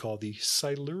to what we call the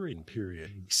Silurian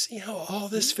period. You see how all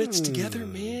this fits together,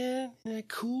 man? Isn't that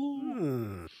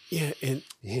cool? Yeah, and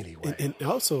anyway. And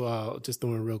also, just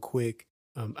throwing real quick,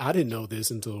 I didn't know this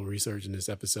until researching this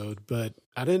episode, but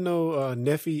I didn't know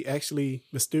Neffy actually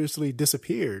mysteriously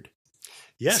disappeared.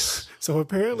 Yes. So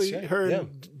apparently right. her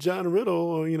and John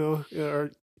Riddle,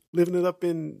 are living it up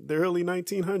in the early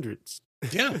 1900s.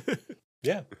 Yeah.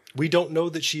 Yeah. We don't know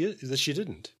that she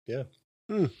didn't. Yeah.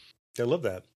 I love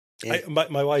that.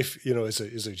 My wife,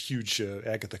 is a huge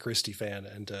Agatha Christie fan,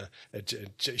 and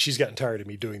she's gotten tired of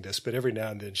me doing this, but every now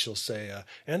and then she'll say,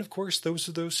 and of course, those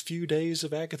are those few days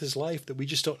of Agatha's life that we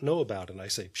just don't know about. And I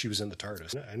say, she was in the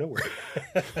TARDIS. I know where,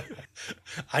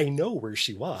 I know where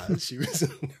she was. She was in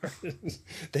the TARDIS.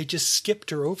 They just skipped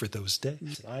her over those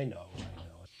days. I know.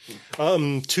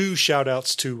 2 shout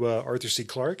outs to Arthur C.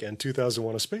 Clarke and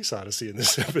 2001: A Space Odyssey in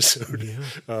this episode.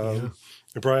 Yeah.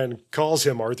 Brian calls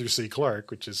him Arthur C.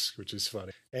 Clarke, which is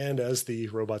funny. And as the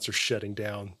robots are shutting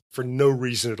down for no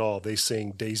reason at all, they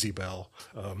sing Daisy Bell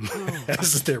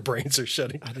as their brains are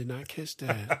shutting down. I did not catch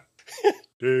that.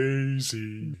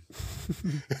 Daisy.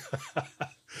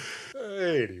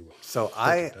 Anyway. So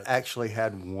I actually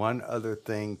had one other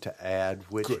thing to add,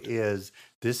 which is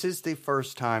this is the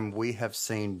first time we have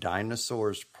seen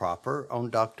dinosaurs proper on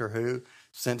Doctor Who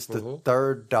since the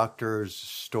third Doctor's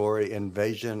story,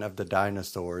 Invasion of the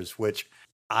Dinosaurs, which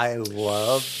I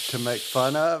love to make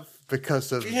fun of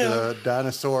because of the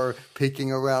dinosaur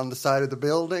peeking around the side of the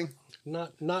building.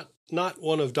 Not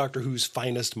one of Doctor Who's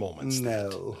finest moments.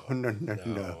 No.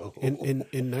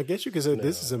 And I guess you could say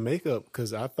this is a makeup,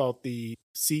 because I thought the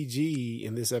CG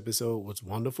in this episode was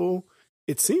wonderful.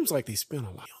 It seems like they spent a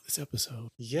lot on this episode.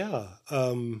 Yeah.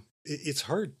 It's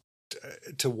hard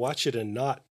to watch it and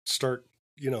not start,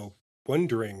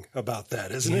 wondering about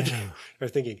that, isn't it? Or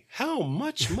thinking, how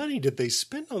much money did they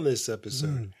spend on this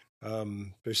episode?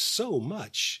 There's so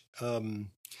much.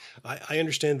 I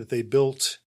understand that they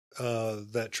built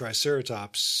that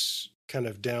Triceratops kind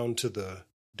of down to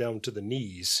the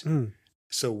knees.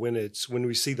 So when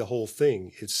we see the whole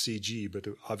thing, it's CG, but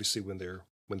obviously when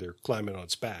they're climbing on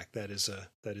its back, that is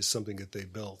something that they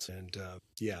built. And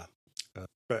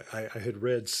but I had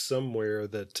read somewhere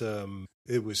that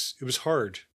it was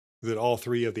hard that all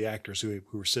three of the actors who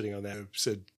were sitting on that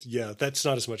said, yeah, that's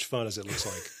not as much fun as it looks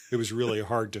like. It was really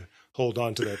hard to hold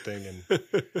on to that thing. And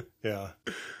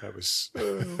that was.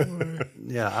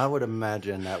 Yeah, I would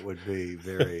imagine that would be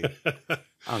very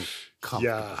uncomfortable.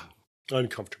 Yeah,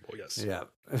 uncomfortable, yes. Yeah,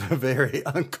 very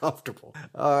uncomfortable.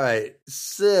 All right,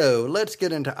 so let's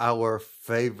get into our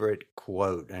favorite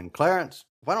quote. And Clarence,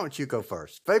 why don't you go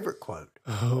first? Favorite quote?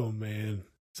 Oh, man.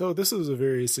 So this was a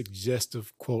very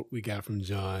suggestive quote we got from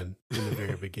John in the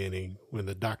very beginning when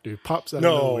the Doctor pops out of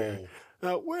nowhere.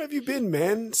 Where have you been,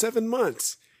 man? 7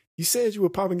 months. You said you were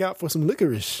popping out for some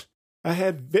licorice. I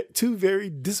had 2 very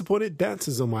disappointed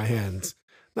dances on my hands.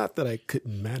 Not that I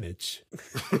couldn't manage.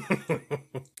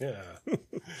 Yeah,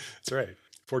 that's right.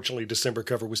 Fortunately, December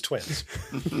cover was twins.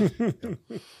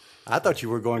 I thought you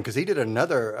were going, because he did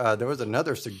another, there was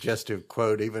another suggestive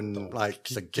quote, even like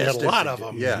suggestive. He had a lot of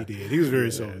them. Yeah. He did. He was very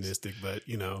chauvinistic, but,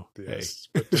 yes.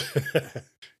 Hey. But,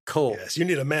 cool. Yes, you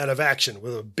need a man of action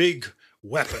with a big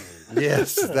weapon.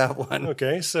 Yes, that one.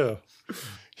 Okay, so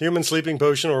human sleeping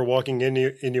potion or walking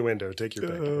innuendo. Take your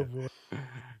pick. Oh, boy.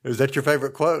 Is that your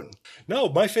favorite quote? No,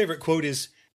 my favorite quote is,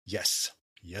 yes.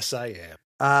 Yes, I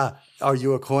am. Are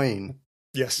you a queen?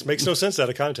 Yes, makes no sense out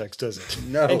of context, does it?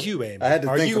 No. And you, Amy, I had to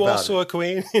are think you about also it. a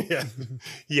queen? Yeah.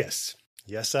 Yes.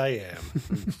 Yes, I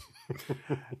am.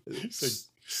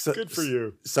 So, good for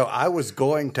you. So I was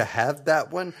going to have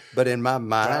that one, but in my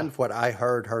mind, what I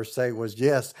heard her say was,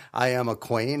 yes, I am a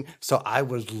queen. So I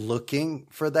was looking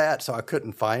for that, so I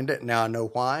couldn't find it. Now I know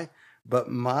why. But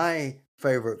my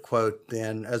favorite quote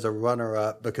then as a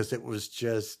runner-up, because it was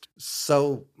just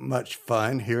so much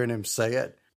fun hearing him say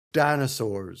it,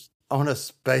 dinosaurs on a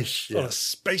spaceship. On a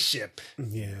spaceship.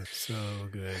 Yeah, so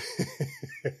good.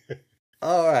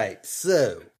 All right,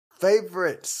 so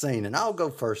favorite scene, and I'll go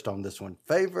first on this one.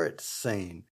 Favorite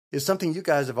scene is something you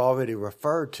guys have already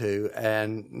referred to,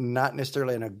 and not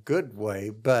necessarily in a good way,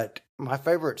 but my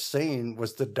favorite scene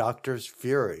was the Doctor's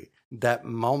fury. That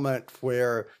moment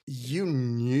where you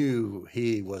knew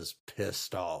he was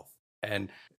pissed off, and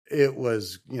it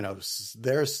was,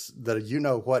 there's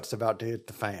the what's about to hit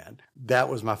the fan. That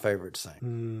was my favorite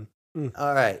scene.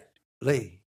 All right,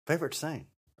 Lee, favorite scene.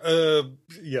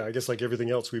 Yeah, I guess like everything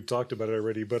else we've talked about it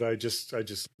already, but I just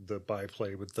the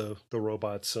byplay with the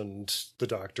robots and the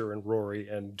Doctor and Rory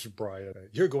and Brian.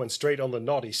 You're going straight on the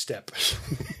naughty step.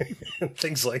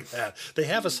 Things like that. They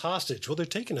have us hostage. Well, they're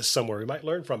taking us somewhere. We might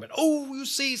learn from it. Oh, you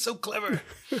see, so clever.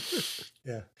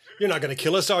 Yeah. You're not going to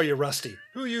kill us, are you, Rusty?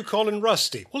 Who are you calling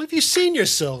Rusty? Well, have you seen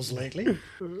yourselves lately?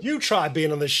 You try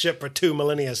being on the ship for 2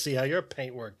 millennia, see how your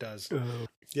paintwork does.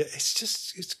 Yeah,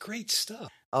 it's great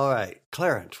stuff. All right,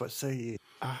 Clarence, what say you?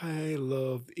 I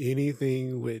loved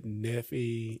anything with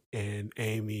Neffy and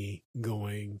Amy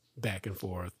going back and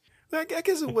forth. I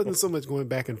guess it wasn't so much going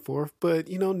back and forth, but,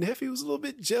 Neffy was a little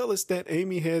bit jealous that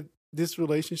Amy had this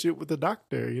relationship with the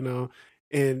Doctor,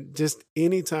 and just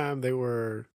anytime they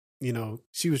were,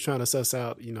 she was trying to suss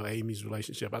out, Amy's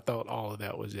relationship. I thought all of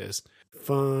that was just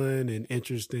fun and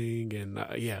interesting. And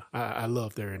I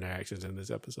loved their interactions in this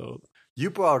episode. You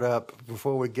brought up,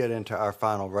 before we get into our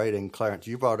final rating, Clarence,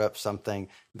 you brought up something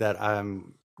that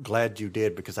I'm glad you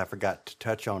did because I forgot to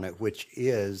touch on it, which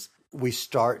is we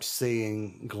start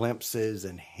seeing glimpses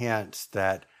and hints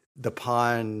that the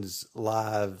Ponds'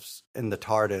 lives in the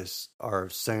TARDIS are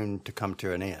soon to come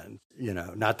to an end.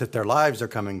 Not that their lives are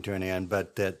coming to an end,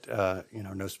 but that,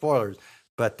 no spoilers,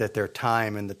 but that their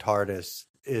time in the TARDIS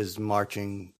is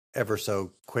marching ever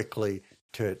so quickly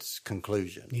to its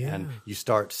conclusion. Yeah. And you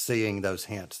start seeing those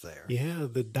hints there. Yeah,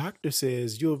 the Doctor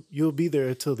says, you'll be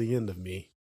there till the end of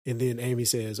me. And then Amy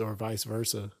says, or vice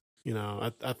versa.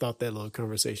 I thought that little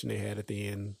conversation they had at the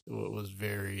end was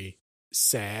very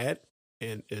sad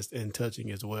and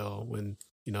touching as well. When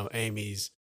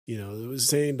Amy's was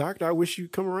saying, "Doctor, I wish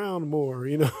you'd come around more."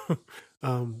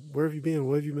 Where have you been?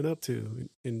 What have you been up to?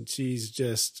 And she's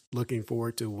just looking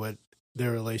forward to what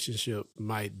their relationship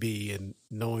might be, and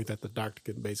knowing that the doctor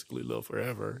can basically live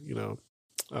forever.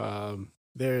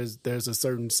 There's a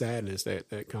certain sadness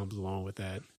that comes along with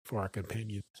that for our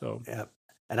companion. So yeah.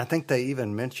 And I think they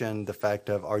even mentioned the fact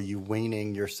of, are you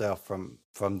weaning yourself from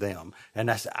them?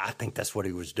 And I think that's what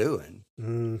he was doing.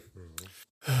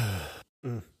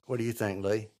 What do you think,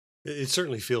 Lee? It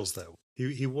certainly feels that way.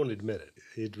 He won't admit it.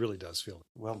 It really does feel it.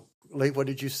 Well, Lee, what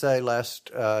did you say last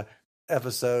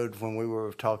episode when we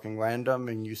were talking random?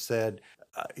 And you said,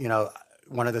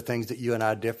 one of the things that you and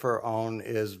I differ on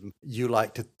is you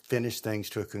like to finish things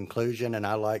to a conclusion, and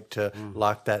I like to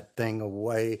lock that thing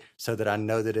away so that I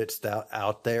know that it's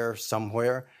out there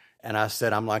somewhere. And I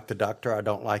said, I'm like the doctor. I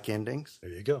don't like endings.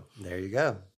 There you go. There you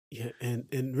go. Yeah.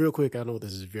 And real quick, I know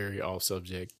this is very off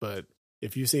subject, but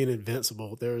if you've seen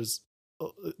Invincible, there's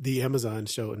the Amazon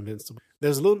show Invincible.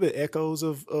 There's a little bit echoes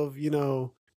of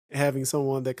having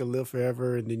someone that can live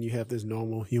forever, and then you have this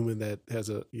normal human that has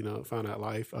a finite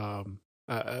life.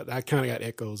 I kind of got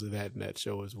echoes of that in that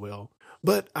show as well.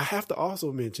 But I have to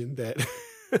also mention that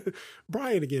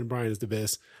Brian is the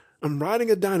best. I'm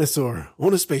riding a dinosaur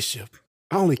on a spaceship.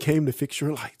 I only came to fix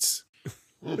your lights.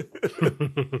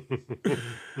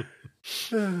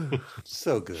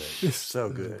 So good. So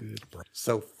good.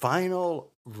 So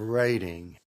final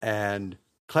rating. And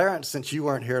Clarence, since you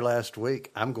weren't here last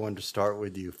week, I'm going to start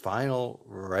with you. Final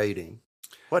rating.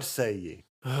 What say ye?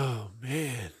 Oh,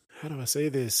 man. How do I say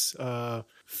this? 5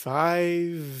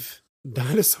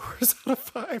 dinosaurs out of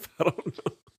 5? I don't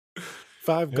know.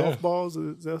 5 golf balls?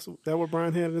 Is that what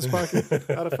Brian had in his pocket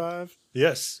out of 5?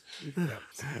 Yes.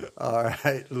 All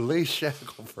right. Lee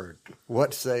Shackelford,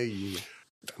 what say you?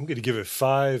 I'm going to give it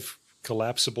 5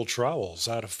 collapsible trowels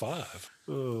out of 5.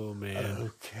 Oh,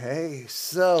 man. Okay.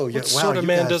 So, what sort of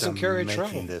man doesn't carry a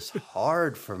making trowel? This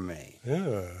hard for me.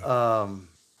 Yeah.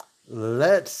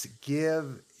 Let's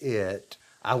give it,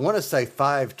 I want to say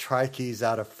 5 trichies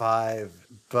out of 5,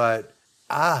 but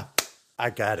I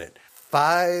got it.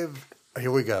 5,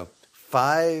 here we go.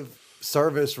 5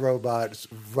 service robots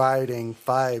riding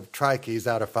 5 trichies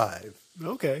out of 5.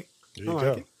 Okay. There you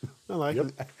go. I like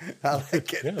it. I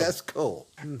like it. Yeah. That's cool.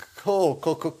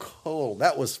 Cool.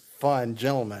 That was fun,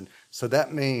 gentlemen. So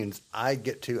that means I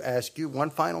get to ask you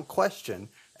one final question.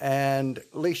 And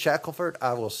Lee Shackelford,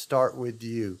 I will start with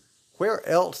you. Where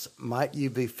else might you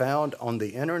be found on the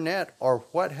internet, or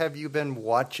what have you been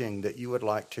watching that you would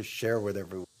like to share with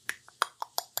everyone?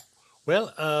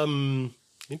 Well,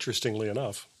 interestingly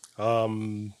enough,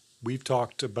 we've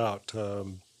talked about,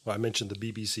 I mentioned the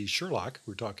BBC Sherlock,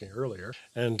 we were talking earlier.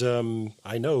 And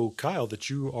I know, Kyle, that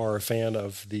you are a fan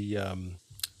of the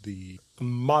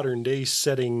modern day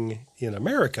setting in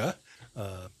America,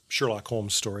 Sherlock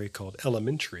Holmes story called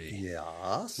Elementary.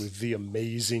 Yes. With the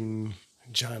amazing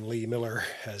John Lee Miller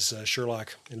as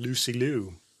Sherlock and Lucy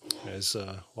Liu as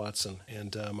Watson.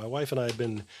 And my wife and I have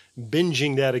been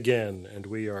binging that again, and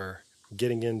we are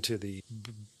getting into the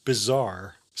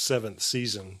bizarre 7th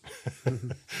season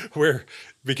where,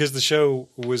 because the show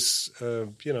was,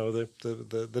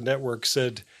 the network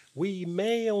said, we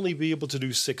may only be able to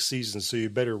do 6 seasons, so you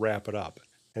better wrap it up.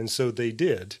 And so they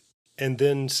did, and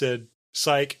then said,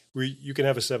 psych, you can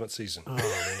have a 7th season. Oh, man.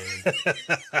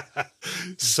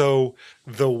 So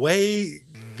the way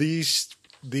these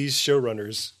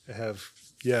showrunners have,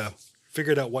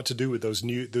 figured out what to do with those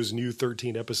new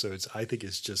 13 episodes, I think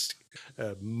is just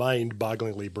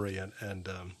mind-bogglingly brilliant, and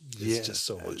it's just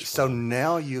so much fun. So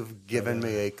now you've given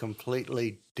me a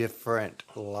completely different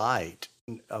light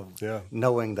of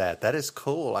knowing that. That is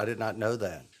cool. I did not know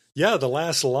that. Yeah, the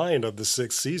last line of the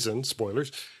 6th season,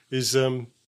 spoilers, is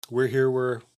we're here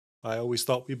where I always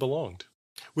thought we belonged,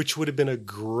 which would have been a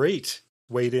great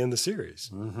way to end the series.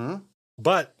 Mm-hmm.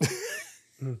 But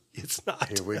it's not.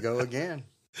 Here we go again.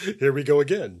 Here we go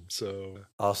again. So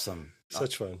awesome.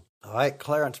 Such fun. All right,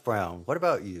 Clarence Brown, what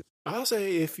about you? I'll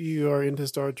say if you are into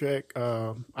Star Trek,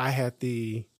 I had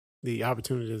the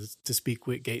opportunity to speak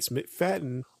with Gates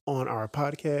McFadden on our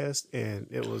podcast, and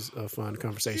it was a fun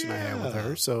conversation I had with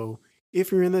her. So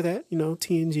if you're into that,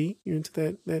 TNG, you're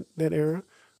into that era,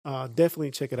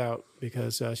 definitely check it out,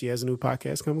 because she has a new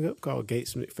podcast coming up called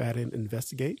Gates McFadden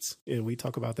Investigates, and we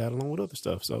talk about that along with other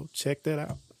stuff. So check that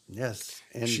out. Yes,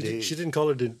 indeed. She didn't call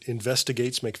it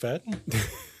Investigates McFadden?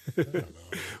 I don't know.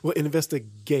 Well,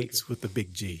 Investigates with the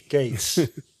big G. Gates.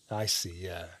 I see,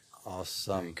 yeah.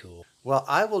 Awesome. Very cool. Well,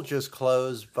 I will just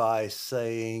close by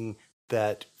saying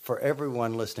that for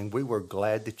everyone listening, we were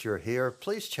glad that you're here.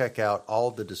 Please check out all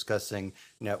the Discussing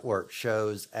Network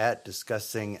shows at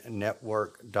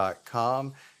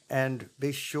discussingnetwork.com. And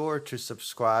be sure to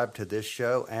subscribe to this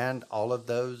show and all of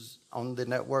those on the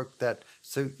network that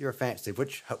suit your fancy,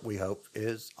 which we hope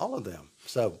is all of them.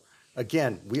 So,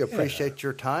 again, we appreciate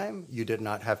your time. You did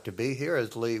not have to be here,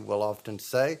 as Lee will often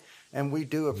say, and we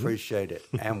do appreciate it.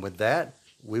 And with that,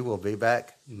 we will be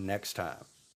back next time.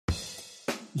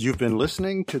 You've been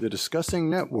listening to the Discussing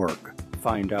Network.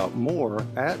 Find out more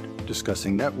at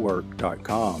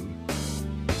discussingnetwork.com.